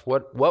Christ,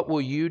 what will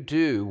you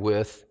do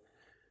with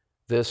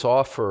this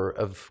offer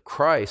of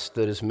Christ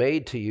that is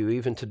made to you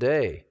even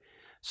today?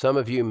 Some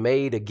of you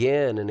made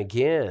again and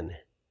again.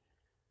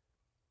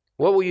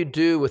 What will you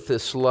do with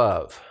this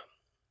love?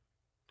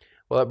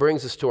 Well, that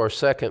brings us to our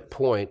second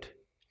point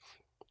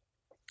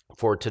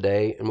for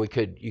today, and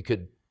you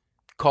could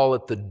call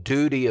it the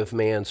duty of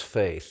man's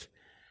faith.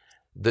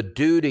 The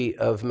duty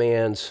of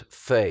man's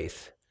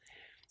faith.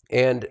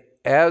 And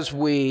as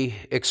we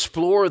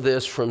explore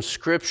this from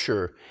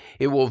Scripture,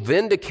 it will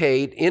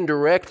vindicate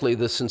indirectly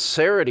the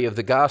sincerity of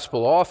the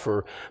gospel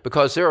offer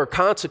because there are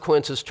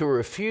consequences to a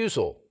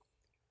refusal.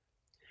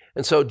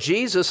 And so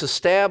Jesus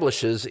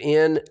establishes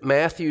in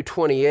Matthew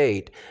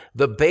 28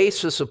 the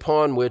basis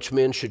upon which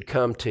men should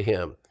come to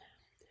him.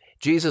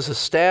 Jesus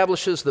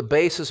establishes the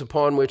basis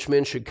upon which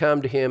men should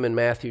come to him in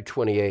Matthew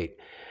 28.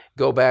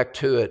 Go back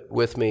to it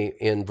with me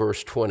in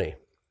verse 20.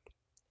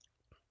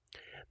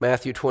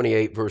 Matthew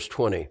 28, verse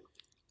 20.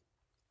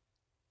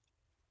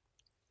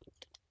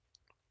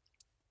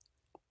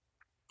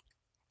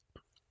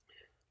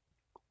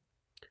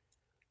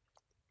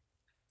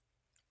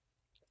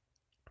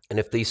 And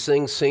if these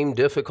things seem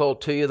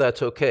difficult to you,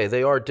 that's okay.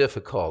 They are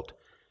difficult.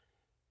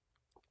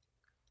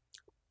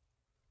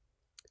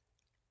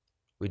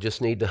 We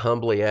just need to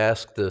humbly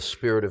ask the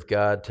Spirit of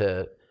God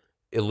to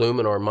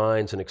illumine our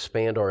minds and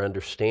expand our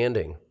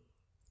understanding,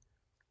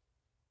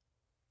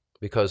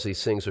 because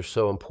these things are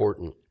so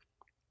important.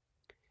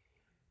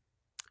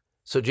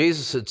 So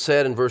Jesus had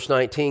said in verse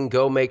 19,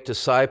 go make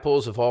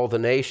disciples of all the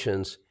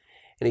nations.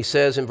 And he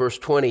says in verse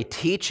 20,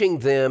 teaching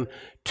them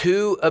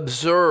to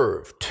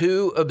observe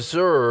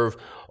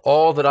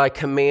all that I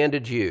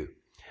commanded you.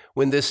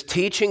 When this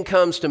teaching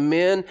comes to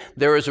men,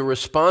 there is a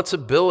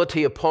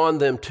responsibility upon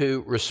them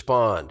to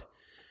respond,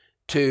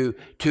 to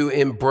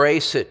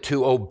embrace it,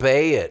 to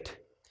obey it.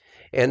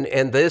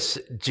 And this,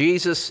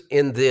 Jesus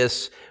in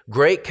this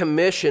Great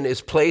Commission is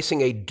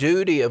placing a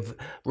duty of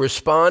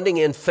responding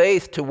in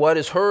faith to what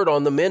is heard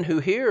on the men who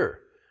hear.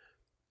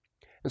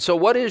 And so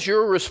what is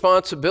your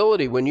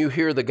responsibility when you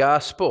hear the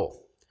gospel?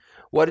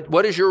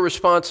 What is your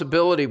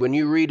responsibility when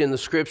you read in the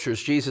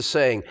Scriptures Jesus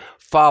saying,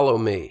 follow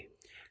me,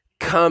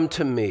 come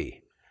to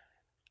me.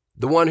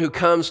 The one who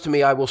comes to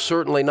me I will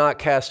certainly not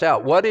cast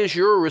out. What is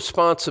your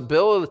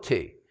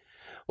responsibility?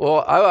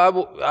 Well, I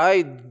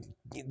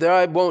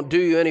won't do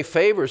you any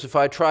favors if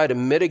I try to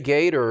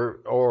mitigate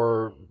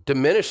or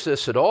diminish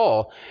this at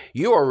all.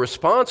 You are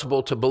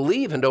responsible to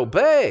believe and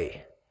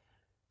obey.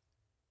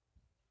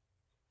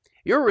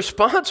 You're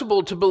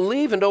responsible to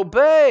believe and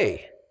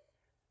obey.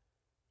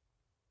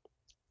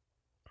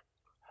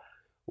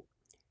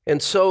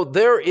 And so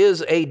there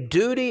is a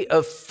duty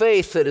of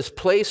faith that is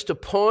placed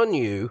upon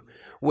you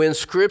when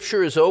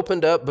Scripture is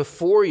opened up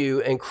before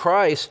you and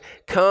Christ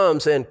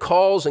comes and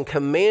calls and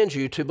commands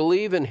you to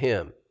believe in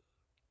him.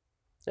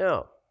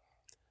 Now,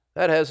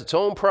 that has its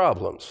own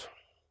problems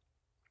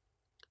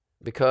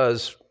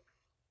because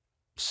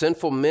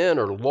sinful men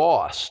are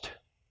lost.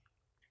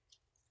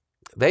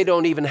 They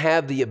don't even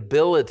have the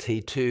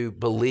ability to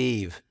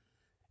believe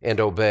and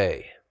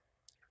obey.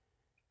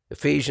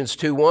 Ephesians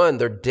 2:1,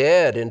 they're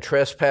dead in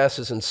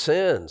trespasses and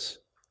sins.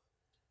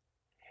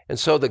 And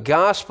so the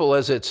gospel,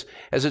 as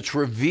it's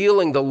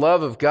revealing the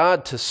love of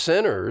God to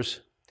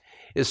sinners,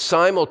 is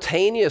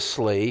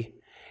simultaneously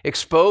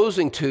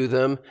exposing to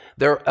them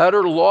their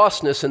utter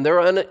lostness and their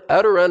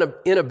utter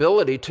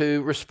inability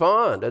to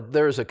respond.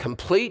 There's a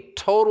complete,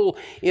 total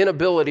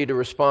inability to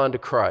respond to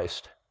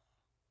Christ.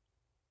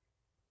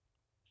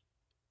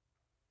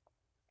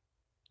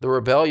 The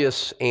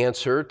rebellious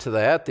answer to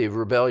that, the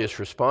rebellious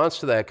response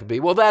to that could be,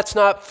 well, that's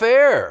not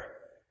fair.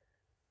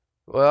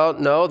 Well,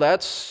 no,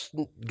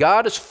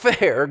 God is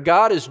fair.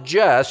 God is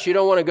just. You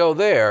don't want to go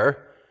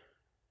there.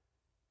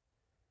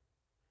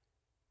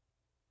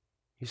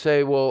 You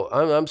say, well,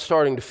 I'm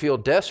starting to feel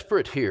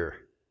desperate here.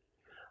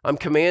 I'm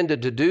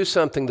commanded to do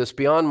something that's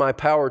beyond my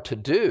power to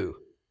do.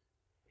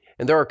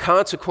 And there are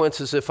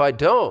consequences if I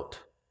don't.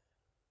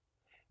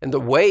 And the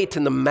weight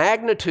and the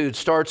magnitude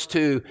starts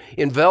to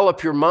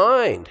envelop your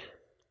mind.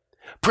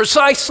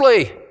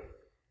 Precisely.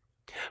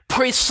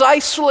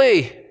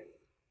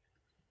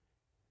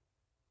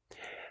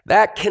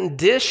 That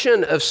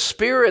condition of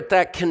spirit,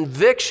 that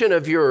conviction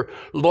of your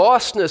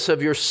lostness,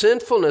 of your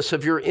sinfulness,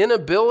 of your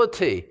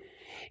inability,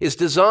 is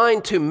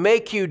designed to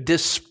make you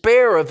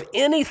despair of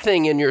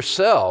anything in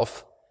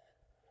yourself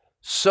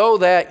so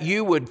that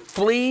you would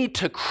flee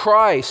to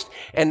Christ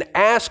and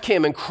ask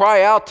Him and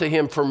cry out to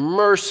Him for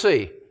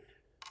mercy.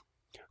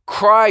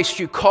 Christ,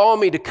 you call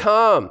me to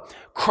come.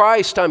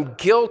 Christ, I'm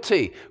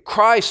guilty.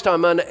 Christ,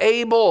 I'm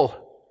unable.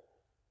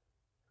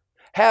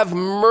 Have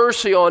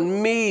mercy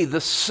on me,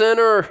 the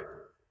sinner.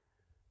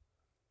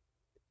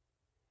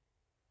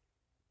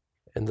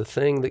 And the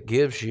thing that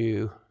gives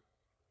you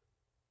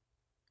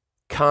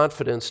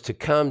confidence to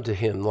come to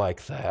Him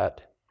like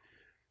that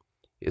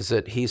is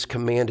that He's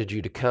commanded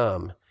you to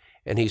come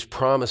and He's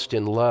promised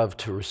in love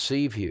to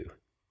receive you.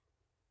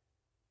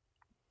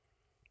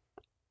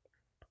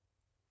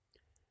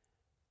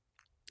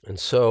 And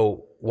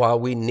so, while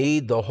we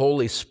need the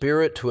Holy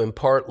Spirit to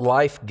impart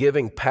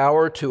life-giving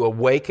power to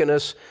awaken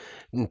us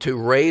and to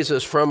raise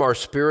us from our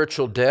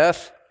spiritual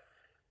death,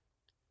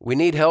 we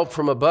need help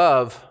from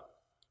above.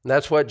 And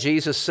that's what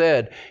Jesus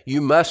said. You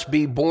must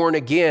be born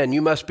again.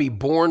 You must be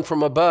born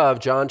from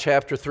above. John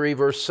chapter 3,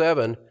 verse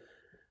 7.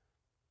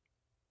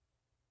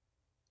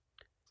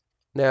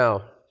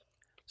 Now,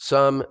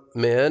 some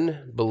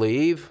men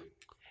believe,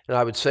 and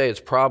I would say it's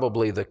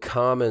probably the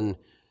common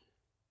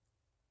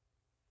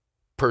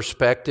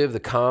perspective, the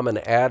common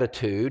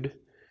attitude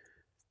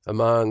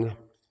among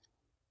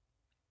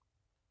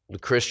the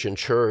Christian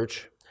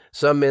church.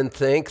 Some men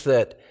think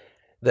that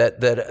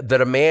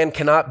a man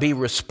cannot be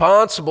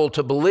responsible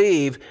to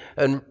believe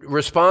and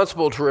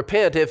responsible to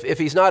repent if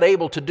he's not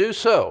able to do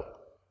so.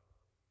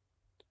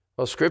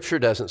 Well, Scripture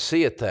doesn't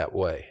see it that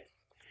way.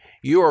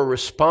 You are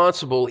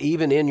responsible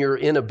even in your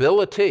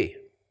inability.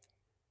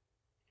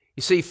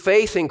 You see,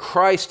 faith in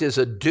Christ is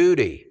a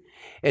duty,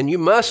 and you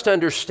must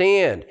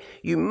understand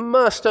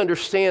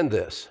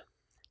this.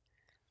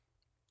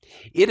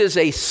 It is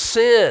a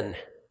sin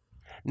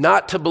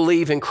not to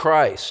believe in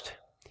Christ.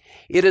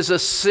 It is a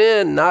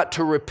sin not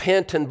to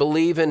repent and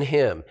believe in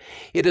Him.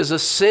 It is a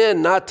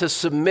sin not to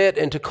submit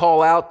and to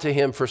call out to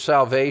Him for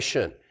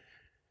salvation.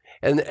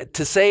 And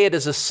to say it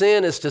is a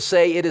sin is to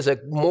say it is a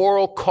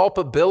moral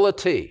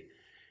culpability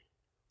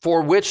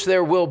for which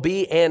there will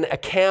be an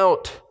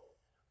account.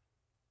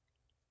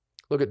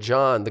 Look at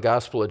John, the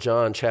Gospel of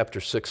John,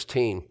 chapter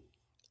 16.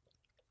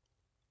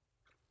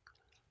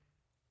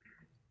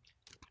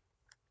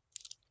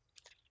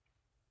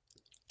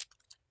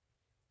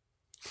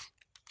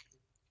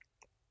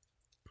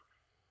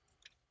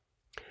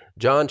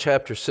 John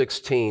chapter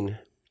 16,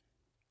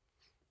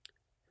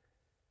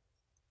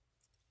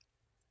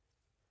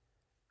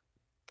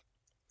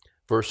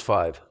 verse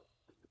 5.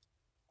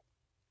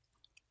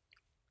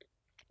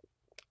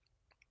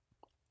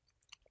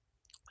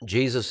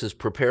 Jesus is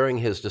preparing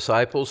His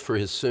disciples for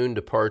His soon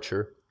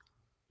departure.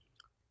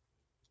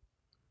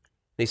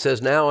 He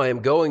says, "Now I am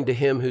going to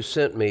Him who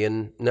sent me,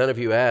 and none of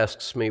you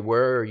asks me,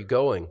 'Where are you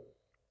going?'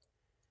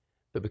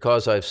 But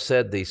because I've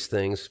said these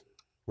things,"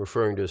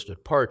 referring to His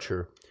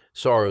departure,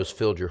 "sorrows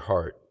filled your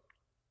heart.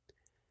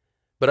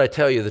 But I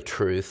tell you the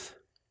truth.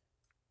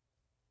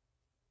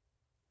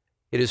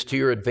 It is to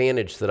your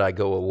advantage that I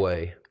go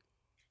away.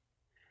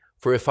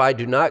 For if I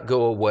do not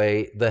go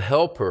away, the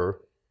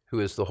Helper,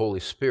 who is the Holy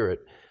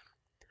Spirit,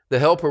 the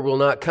Helper will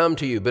not come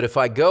to you. But if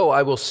I go,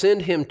 I will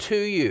send Him to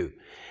you."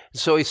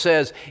 So He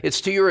says,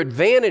 it's to your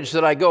advantage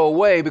that I go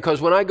away,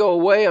 because when I go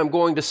away, I'm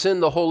going to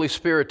send the Holy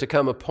Spirit to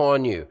come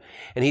upon you.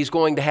 And He's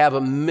going to have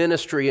a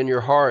ministry in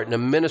your heart and a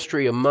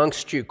ministry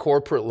amongst you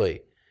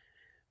corporately.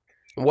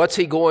 And what's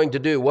He going to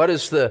do? What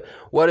is the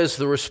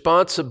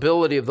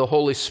responsibility of the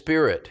Holy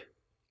Spirit?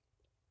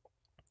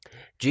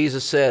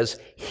 Jesus says,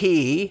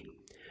 He,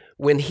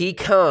 when He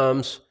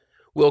comes,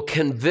 will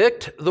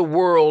convict the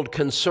world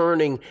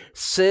concerning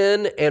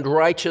sin and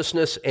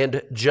righteousness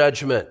and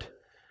judgment.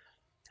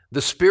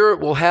 The Spirit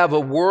will have a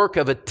work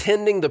of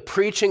attending the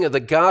preaching of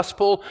the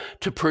gospel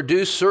to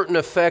produce certain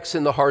effects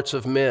in the hearts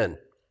of men.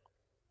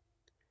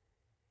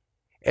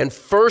 And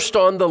first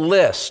on the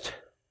list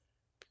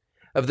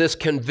of this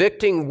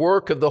convicting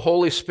work of the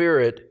Holy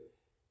Spirit,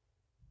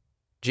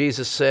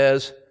 Jesus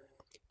says,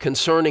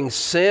 concerning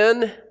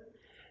sin,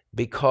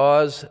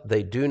 because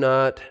they do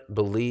not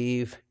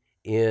believe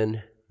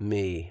in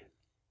me.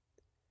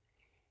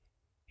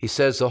 He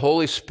says the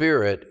Holy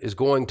Spirit is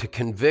going to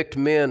convict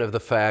men of the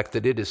fact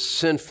that it is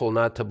sinful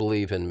not to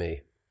believe in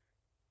me.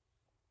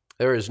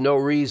 There is no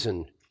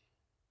reason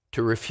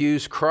to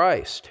refuse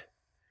Christ.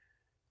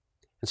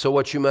 And so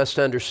what you must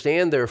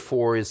understand,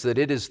 therefore, is that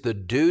it is the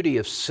duty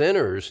of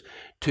sinners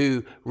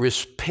to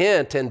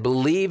repent and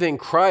believe in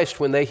Christ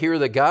when they hear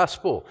the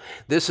gospel.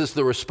 This is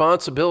the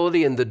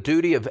responsibility and the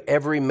duty of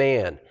every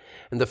man.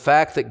 And the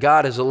fact that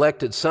God has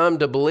elected some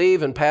to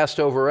believe and passed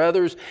over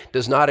others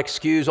does not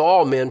excuse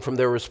all men from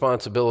their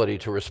responsibility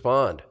to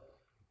respond.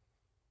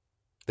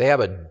 They have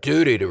a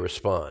duty to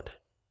respond.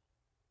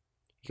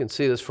 You can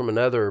see this from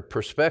another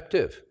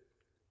perspective.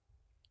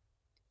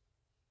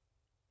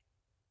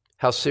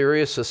 How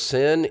serious a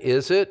sin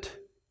is it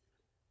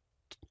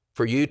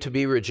for you to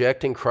be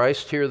rejecting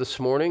Christ here this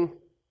morning?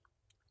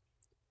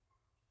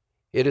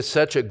 It is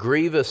such a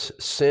grievous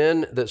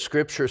sin that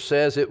Scripture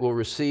says it will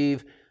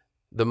receive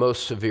the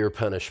most severe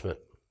punishment.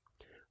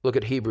 Look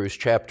at Hebrews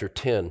chapter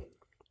 10.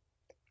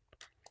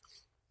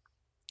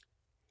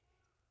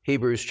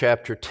 Hebrews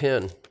chapter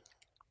 10.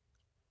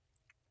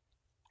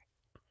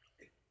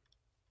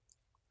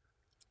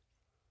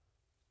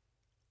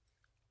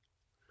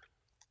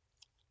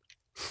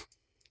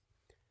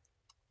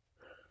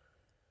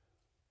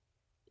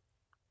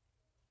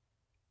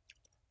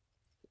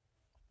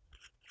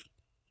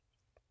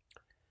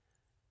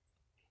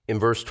 In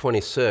verse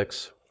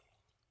 26,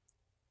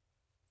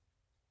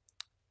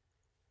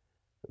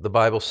 the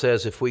Bible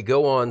says, if we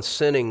go on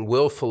sinning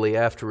willfully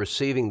after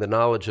receiving the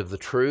knowledge of the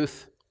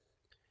truth,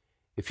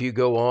 if you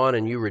go on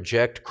and you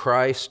reject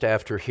Christ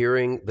after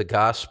hearing the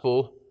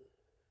gospel,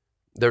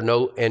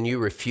 and you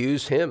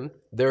refuse Him,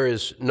 there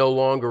is no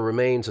longer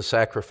remains a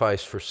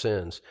sacrifice for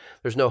sins.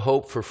 There's no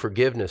hope for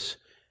forgiveness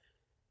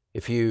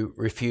if you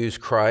refuse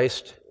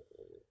Christ,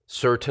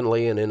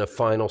 certainly and in a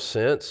final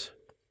sense.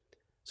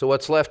 So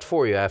what's left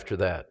for you after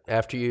that,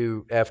 after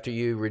you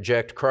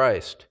reject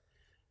Christ?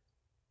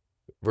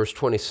 Verse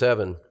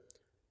 27,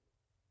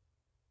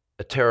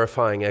 a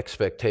terrifying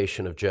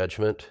expectation of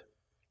judgment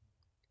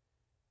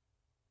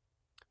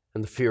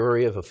and the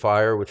fury of a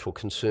fire which will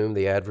consume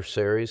the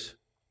adversaries.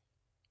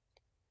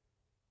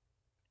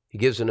 He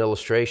gives an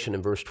illustration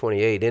in verse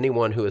 28.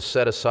 Anyone who has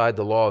set aside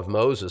the law of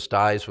Moses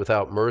dies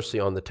without mercy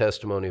on the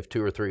testimony of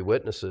 2 or 3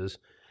 witnesses.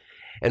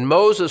 And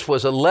Moses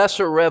was a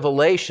lesser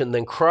revelation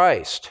than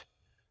Christ.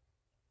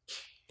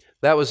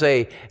 That was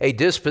a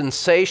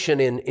dispensation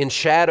in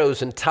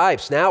shadows and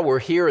types. Now we're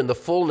here in the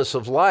fullness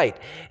of light,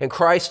 and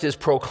Christ is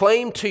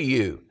proclaimed to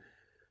you.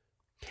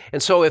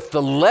 And so if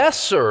the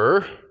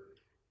lesser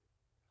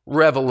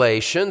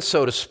revelation,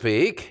 so to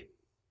speak,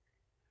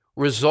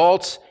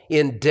 results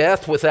in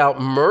death without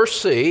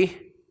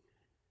mercy,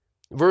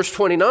 verse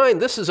 29,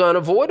 this is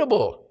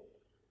unavoidable.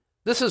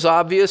 This is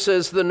obvious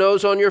as the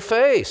nose on your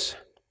face.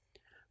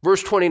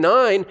 Verse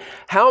 29,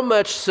 how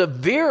much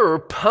severer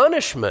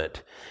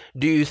punishment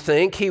do you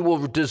think he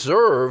will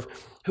deserve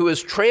who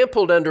has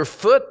trampled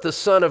underfoot the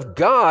Son of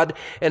God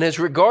and has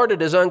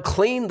regarded as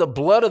unclean the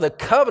blood of the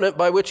covenant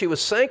by which he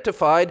was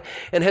sanctified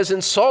and has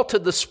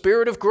insulted the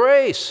Spirit of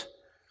grace?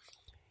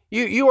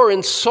 You are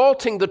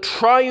insulting the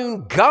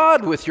triune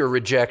God with your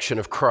rejection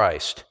of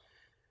Christ.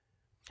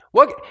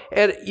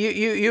 And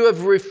you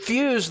have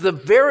refused the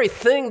very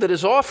thing that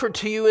is offered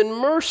to you in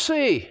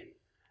mercy.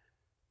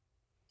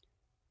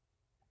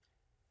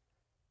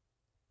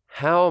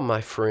 How,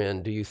 my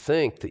friend, do you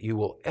think that you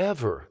will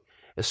ever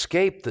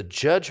escape the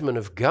judgment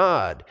of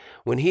God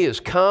when He has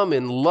come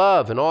in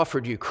love and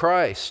offered you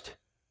Christ?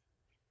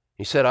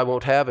 He said, I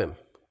won't have Him.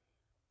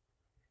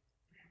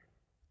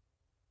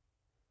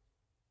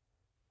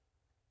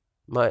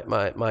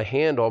 My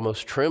hand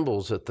almost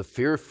trembles at the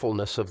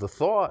fearfulness of the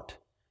thought.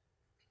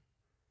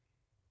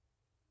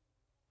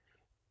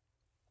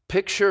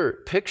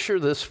 Picture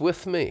this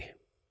with me.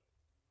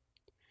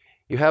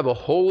 You have a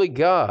holy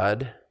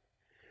God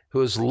who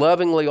has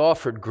lovingly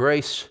offered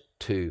grace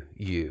to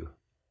you.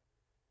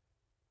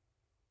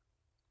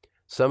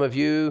 Some of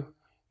you,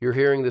 you're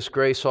hearing this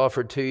grace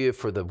offered to you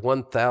for the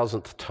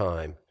 1,000th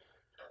time,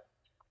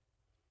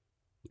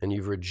 and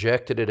you've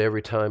rejected it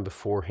every time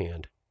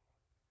beforehand.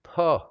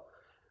 Oh.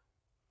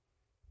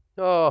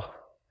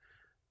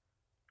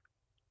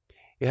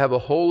 You have a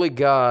holy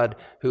God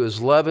who has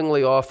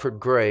lovingly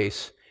offered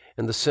grace,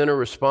 and the sinner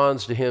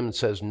responds to Him and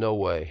says, no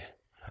way,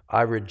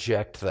 I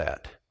reject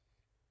that.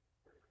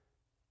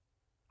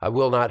 I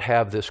will not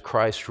have this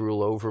Christ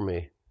rule over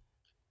me.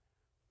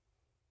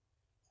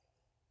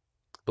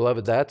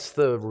 Beloved, that's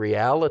the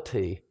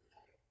reality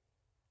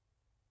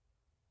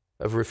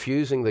of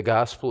refusing the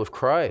gospel of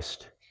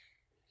Christ.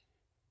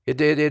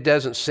 It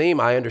doesn't seem,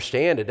 I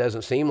understand, it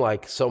doesn't seem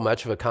like so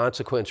much of a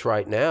consequence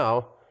right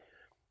now.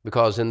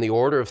 Because in the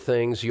order of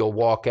things, you'll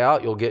walk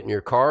out, you'll get in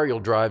your car, you'll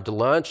drive to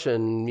lunch,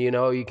 and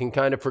you can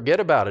kind of forget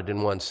about it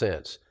in one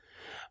sense.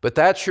 But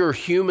that's your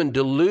human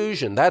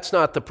delusion. That's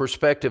not the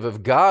perspective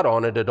of God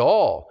on it at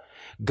all.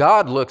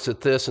 God looks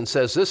at this and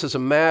says, this is a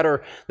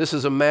matter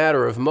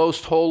of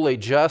most holy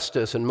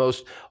justice and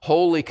most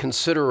holy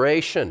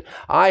consideration.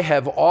 I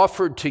have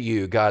offered to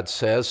you, God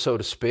says, so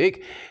to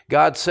speak.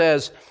 God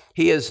says,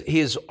 He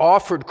has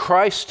offered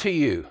Christ to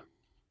you.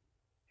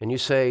 And you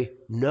say,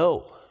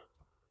 no.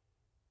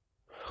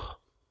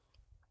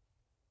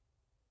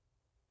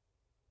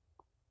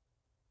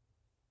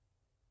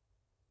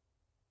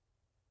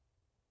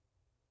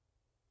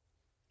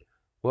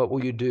 What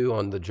will you do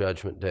on the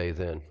judgment day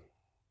then?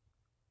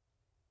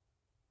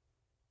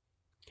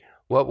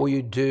 What will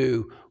you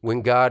do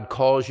when God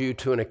calls you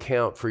to an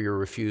account for your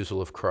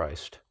refusal of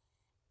Christ?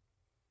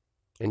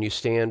 And you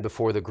stand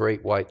before the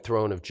great white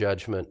throne of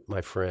judgment,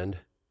 my friend.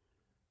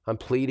 I'm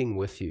pleading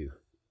with you.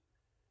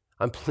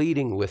 I'm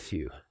pleading with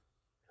you.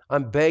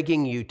 I'm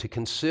begging you to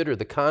consider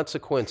the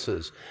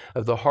consequences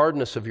of the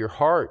hardness of your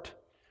heart.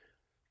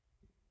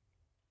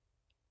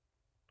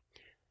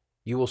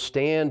 You will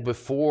stand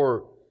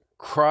before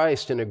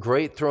Christ in a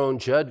great throne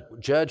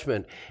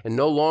judgment, and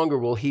no longer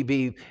will He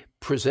be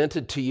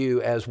presented to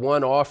you as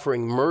one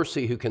offering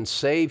mercy who can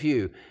save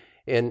you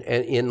and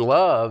in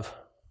love.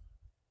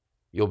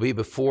 You'll be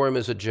before Him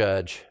as a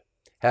judge.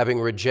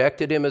 Having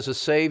rejected Him as a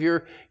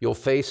Savior, you'll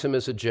face Him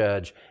as a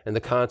judge, and the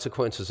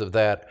consequences of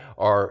that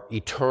are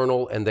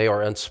eternal and they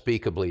are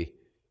unspeakably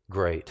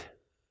great.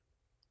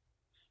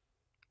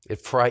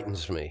 It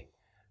frightens me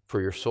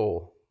for your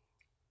soul.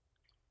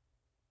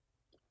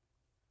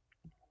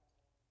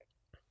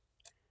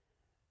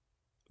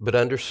 But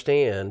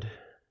understand,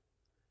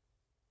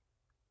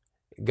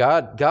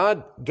 God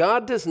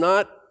does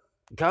not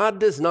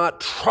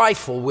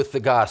trifle with the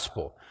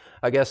gospel.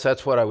 I guess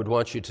that's what I would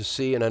want you to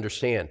see and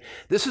understand.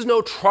 This is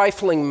no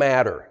trifling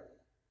matter.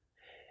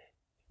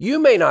 You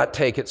may not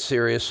take it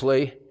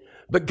seriously,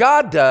 but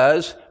God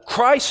does.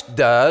 Christ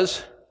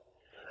does.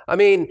 I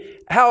mean,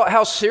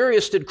 how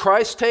serious did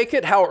Christ take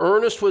it? How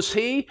earnest was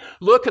He?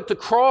 Look at the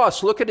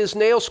cross. Look at His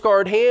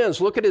nail-scarred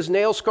hands. Look at His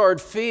nail-scarred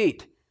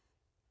feet.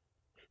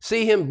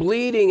 See Him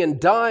bleeding and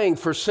dying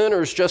for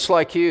sinners just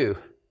like you.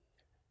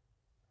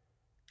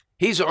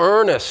 He's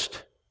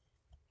earnest.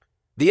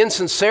 The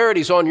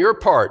insincerity's on your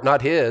part,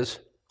 not His.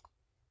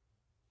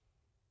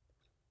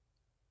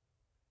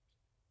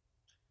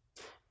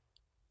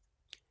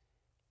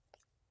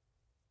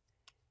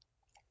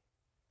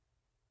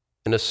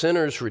 And a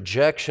sinner's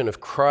rejection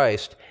of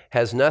Christ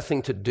has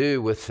nothing to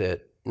do with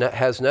it,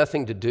 has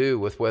nothing to do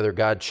with whether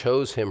God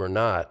chose him or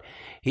not.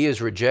 He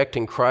is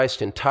rejecting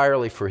Christ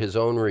entirely for his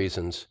own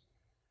reasons.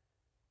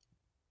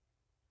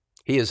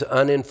 He is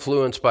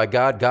uninfluenced by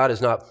God. God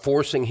is not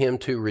forcing him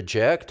to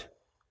reject.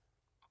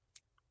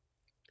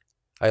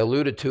 I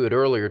alluded to it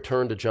earlier.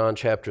 Turn to John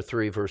chapter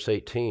 3, verse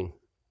 18.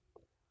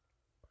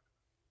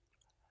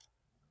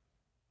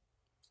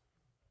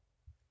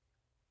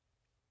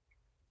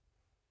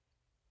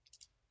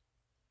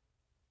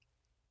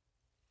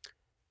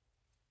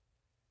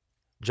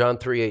 John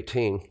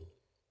 3:18.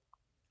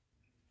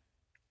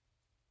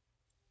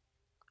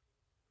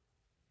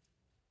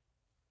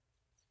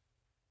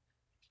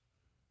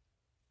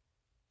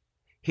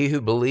 He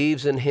who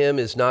believes in him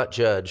is not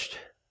judged.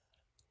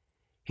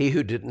 He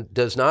who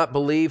does not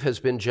believe has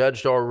been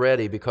judged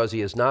already because he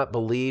has not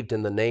believed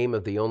in the name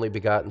of the only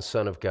begotten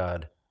Son of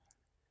God.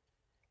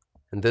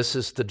 And this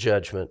is the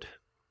judgment,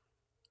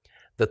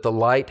 that the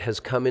light has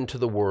come into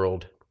the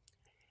world,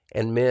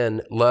 and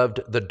men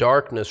loved the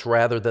darkness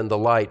rather than the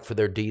light, for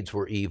their deeds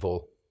were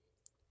evil.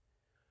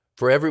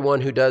 For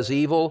everyone who does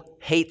evil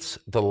hates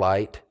the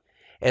light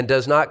and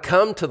does not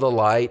come to the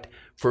light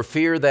for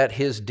fear that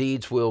his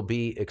deeds will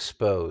be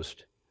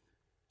exposed.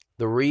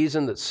 The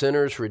reason that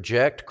sinners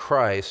reject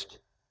Christ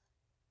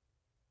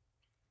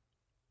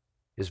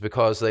is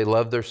because they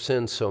love their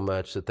sin so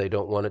much that they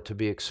don't want it to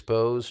be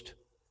exposed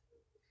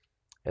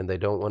and they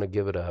don't want to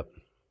give it up.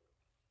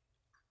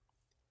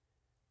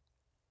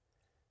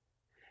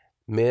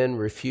 Men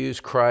refuse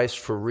Christ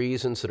for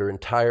reasons that are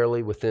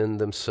entirely within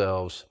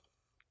themselves.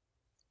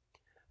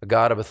 A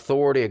God of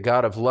authority, a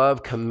God of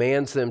love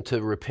commands them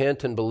to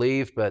repent and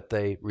believe, but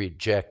they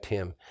reject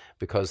him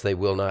because they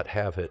will not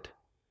have it.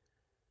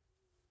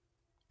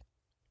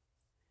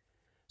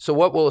 So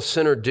what will a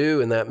sinner do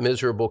in that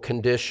miserable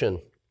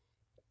condition?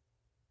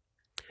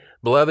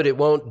 Beloved, it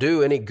won't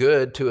do any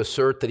good to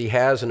assert that he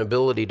has an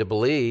ability to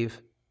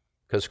believe,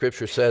 because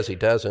Scripture says he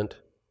doesn't.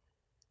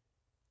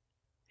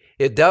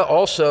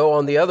 Also,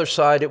 on the other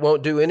side, it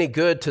won't do any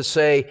good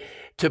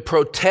to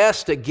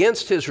protest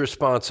against his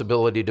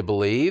responsibility to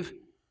believe,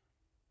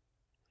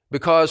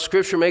 because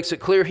Scripture makes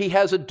it clear he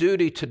has a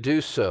duty to do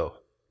so.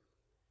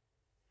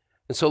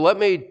 And so let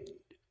me,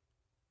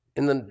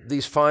 in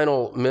these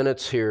final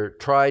minutes here,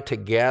 try to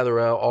gather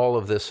all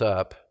of this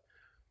up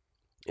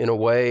in a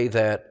way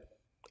that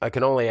I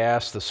can only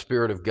ask the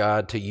Spirit of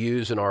God to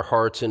use in our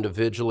hearts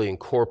individually and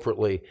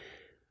corporately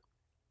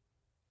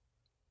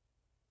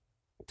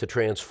to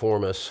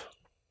transform us.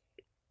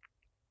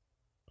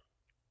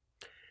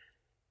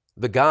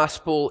 The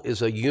gospel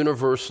is a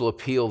universal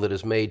appeal that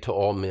is made to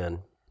all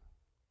men.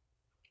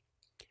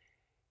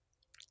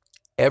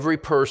 Every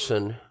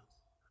person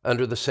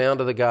under the sound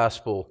of the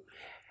gospel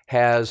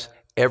has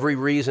every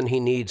reason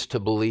he needs to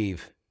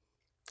believe,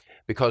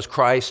 because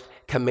Christ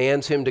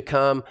commands him to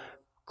come,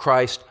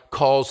 Christ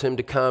calls him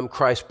to come,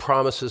 Christ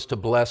promises to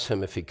bless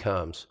him if he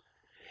comes.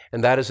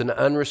 And that is an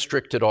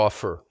unrestricted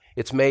offer.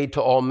 It's made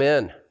to all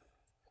men.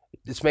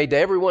 It's made to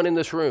everyone in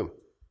this room.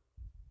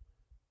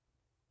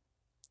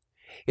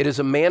 It is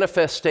a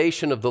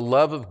manifestation of the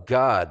love of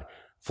God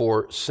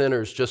for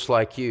sinners just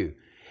like you.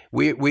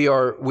 We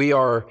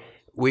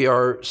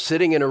are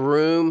sitting in a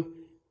room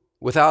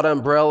without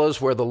umbrellas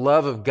where the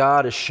love of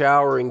God is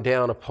showering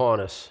down upon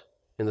us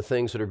in the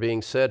things that are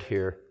being said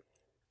here.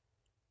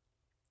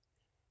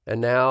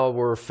 And now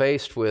we're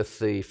faced with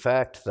the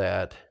fact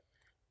that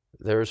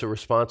there's a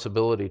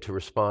responsibility to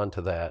respond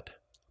to that,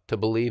 to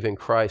believe in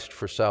Christ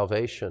for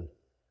salvation.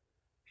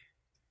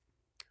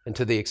 And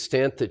to the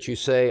extent that you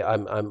say,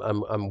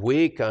 I'm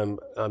weak,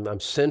 I'm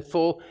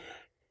sinful,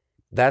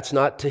 that's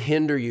not to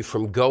hinder you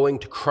from going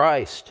to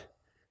Christ,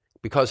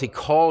 because he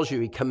calls you,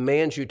 he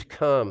commands you to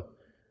come.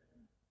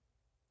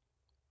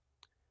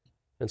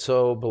 And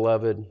so,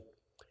 beloved,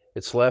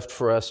 it's left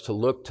for us to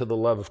look to the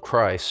love of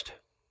Christ,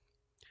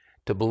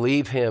 to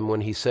believe him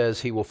when he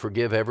says he will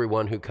forgive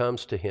everyone who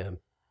comes to him,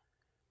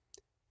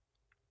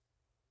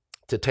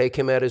 to take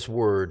him at his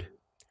word,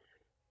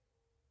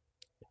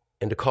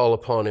 and to call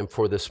upon him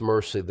for this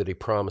mercy that he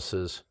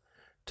promises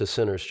to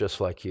sinners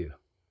just like you.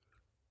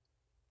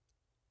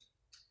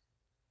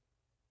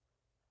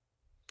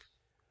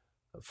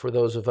 For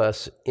those of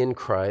us in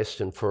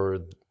Christ and for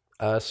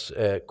us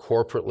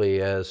corporately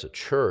as a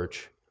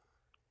church,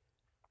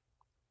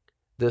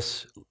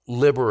 this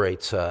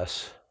liberates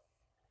us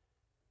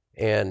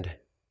and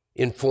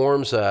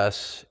informs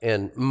us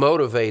and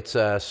motivates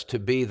us to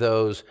be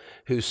those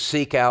who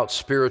seek out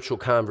spiritual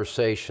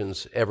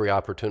conversations every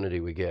opportunity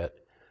we get.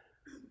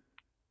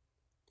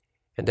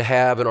 And to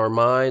have in our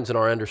minds and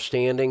our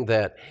understanding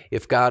that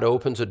if God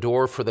opens a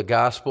door for the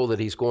gospel, that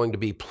he's going to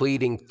be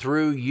pleading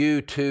through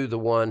you to the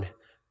one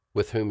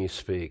with whom you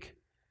speak.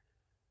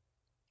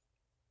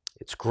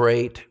 It's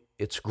great,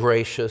 it's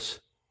gracious,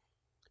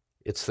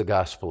 it's the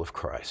gospel of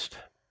Christ.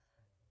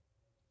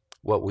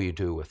 What will you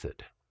do with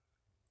it?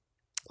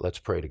 Let's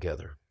pray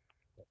together.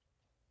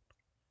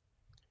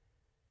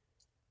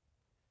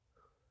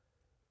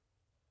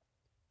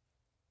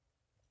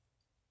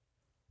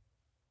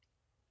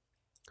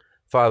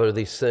 Father,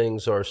 these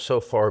things are so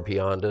far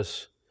beyond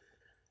us.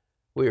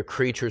 We are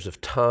creatures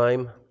of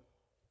time.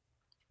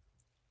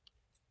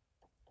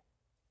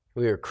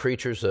 We are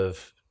creatures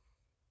of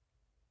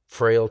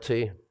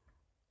frailty.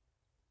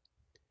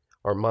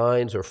 Our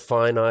minds are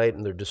finite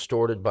and they're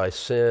distorted by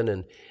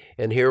sin.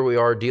 And here we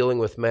are dealing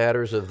with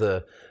matters of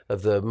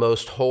the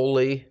most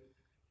holy,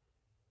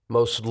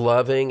 most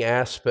loving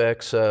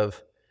aspects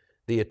of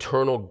the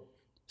eternal,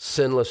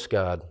 sinless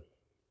God.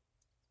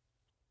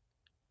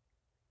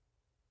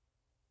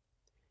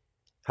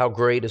 How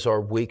great is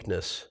our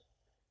weakness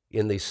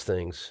in these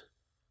things.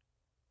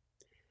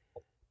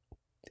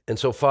 And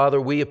so, Father,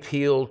 we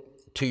appeal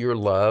to your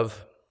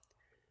love.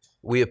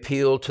 We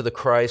appeal to the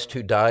Christ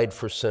who died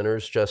for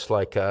sinners just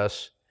like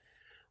us.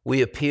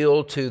 We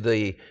appeal to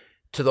the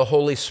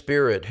Holy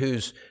Spirit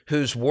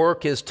whose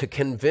work is to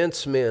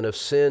convince men of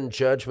sin,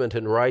 judgment,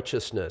 and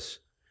righteousness,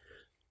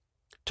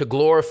 to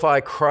glorify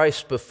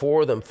Christ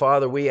before them.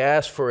 Father, we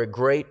ask for a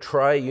great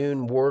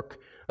triune work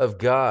of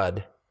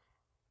God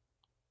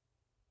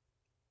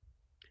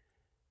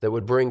that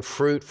would bring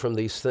fruit from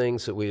these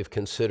things that we have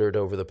considered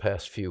over the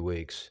past few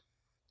weeks.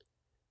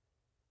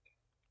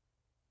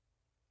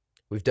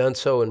 We've done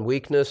so in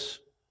weakness,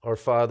 our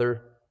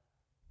Father,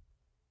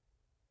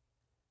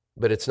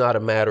 but it's not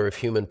a matter of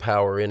human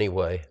power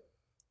anyway.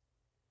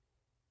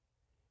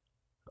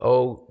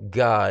 Oh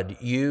God,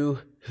 you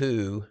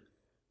who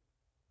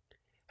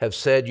have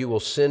said you will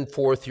send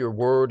forth your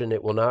word and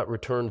it will not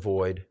return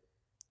void,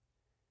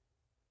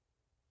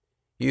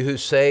 you who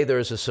say there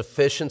is a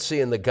sufficiency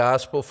in the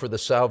gospel for the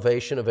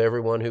salvation of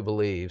everyone who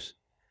believes,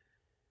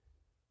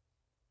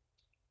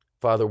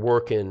 Father,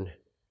 work in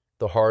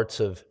the hearts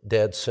of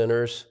dead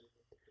sinners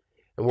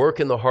and work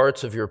in the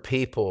hearts of your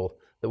people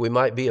that we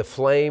might be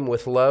aflame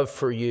with love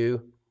for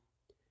you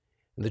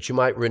and that you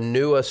might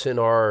renew us in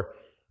our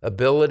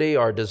ability,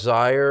 our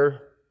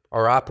desire,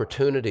 our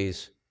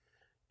opportunities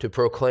to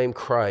proclaim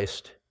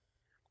Christ.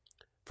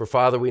 For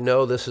Father, we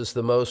know this is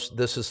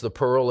the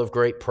pearl of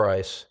great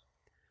price.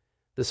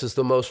 This is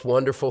the most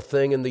wonderful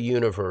thing in the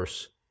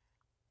universe.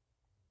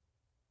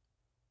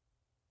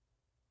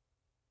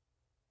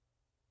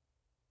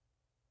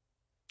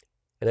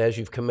 And as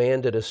you've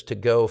commanded us to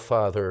go,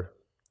 Father,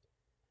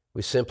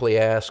 we simply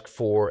ask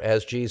for,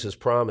 as Jesus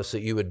promised,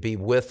 that you would be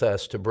with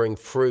us to bring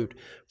fruit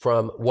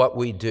from what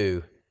we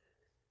do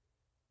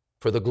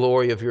for the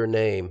glory of your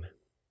name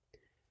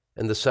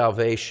and the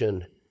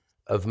salvation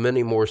of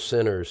many more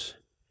sinners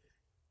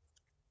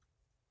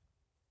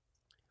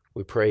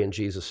We pray in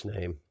Jesus'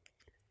 name.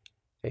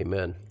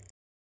 Amen.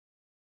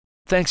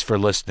 Thanks for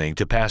listening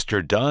to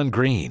Pastor Don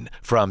Green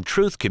from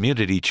Truth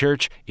Community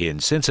Church in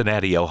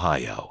Cincinnati,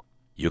 Ohio.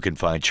 You can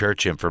find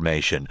church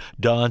information,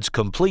 Don's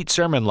complete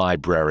sermon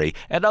library,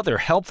 and other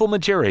helpful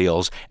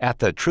materials at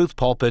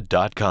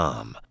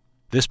thetruthpulpit.com.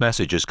 This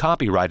message is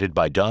copyrighted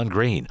by Don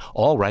Green,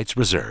 all rights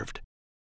reserved.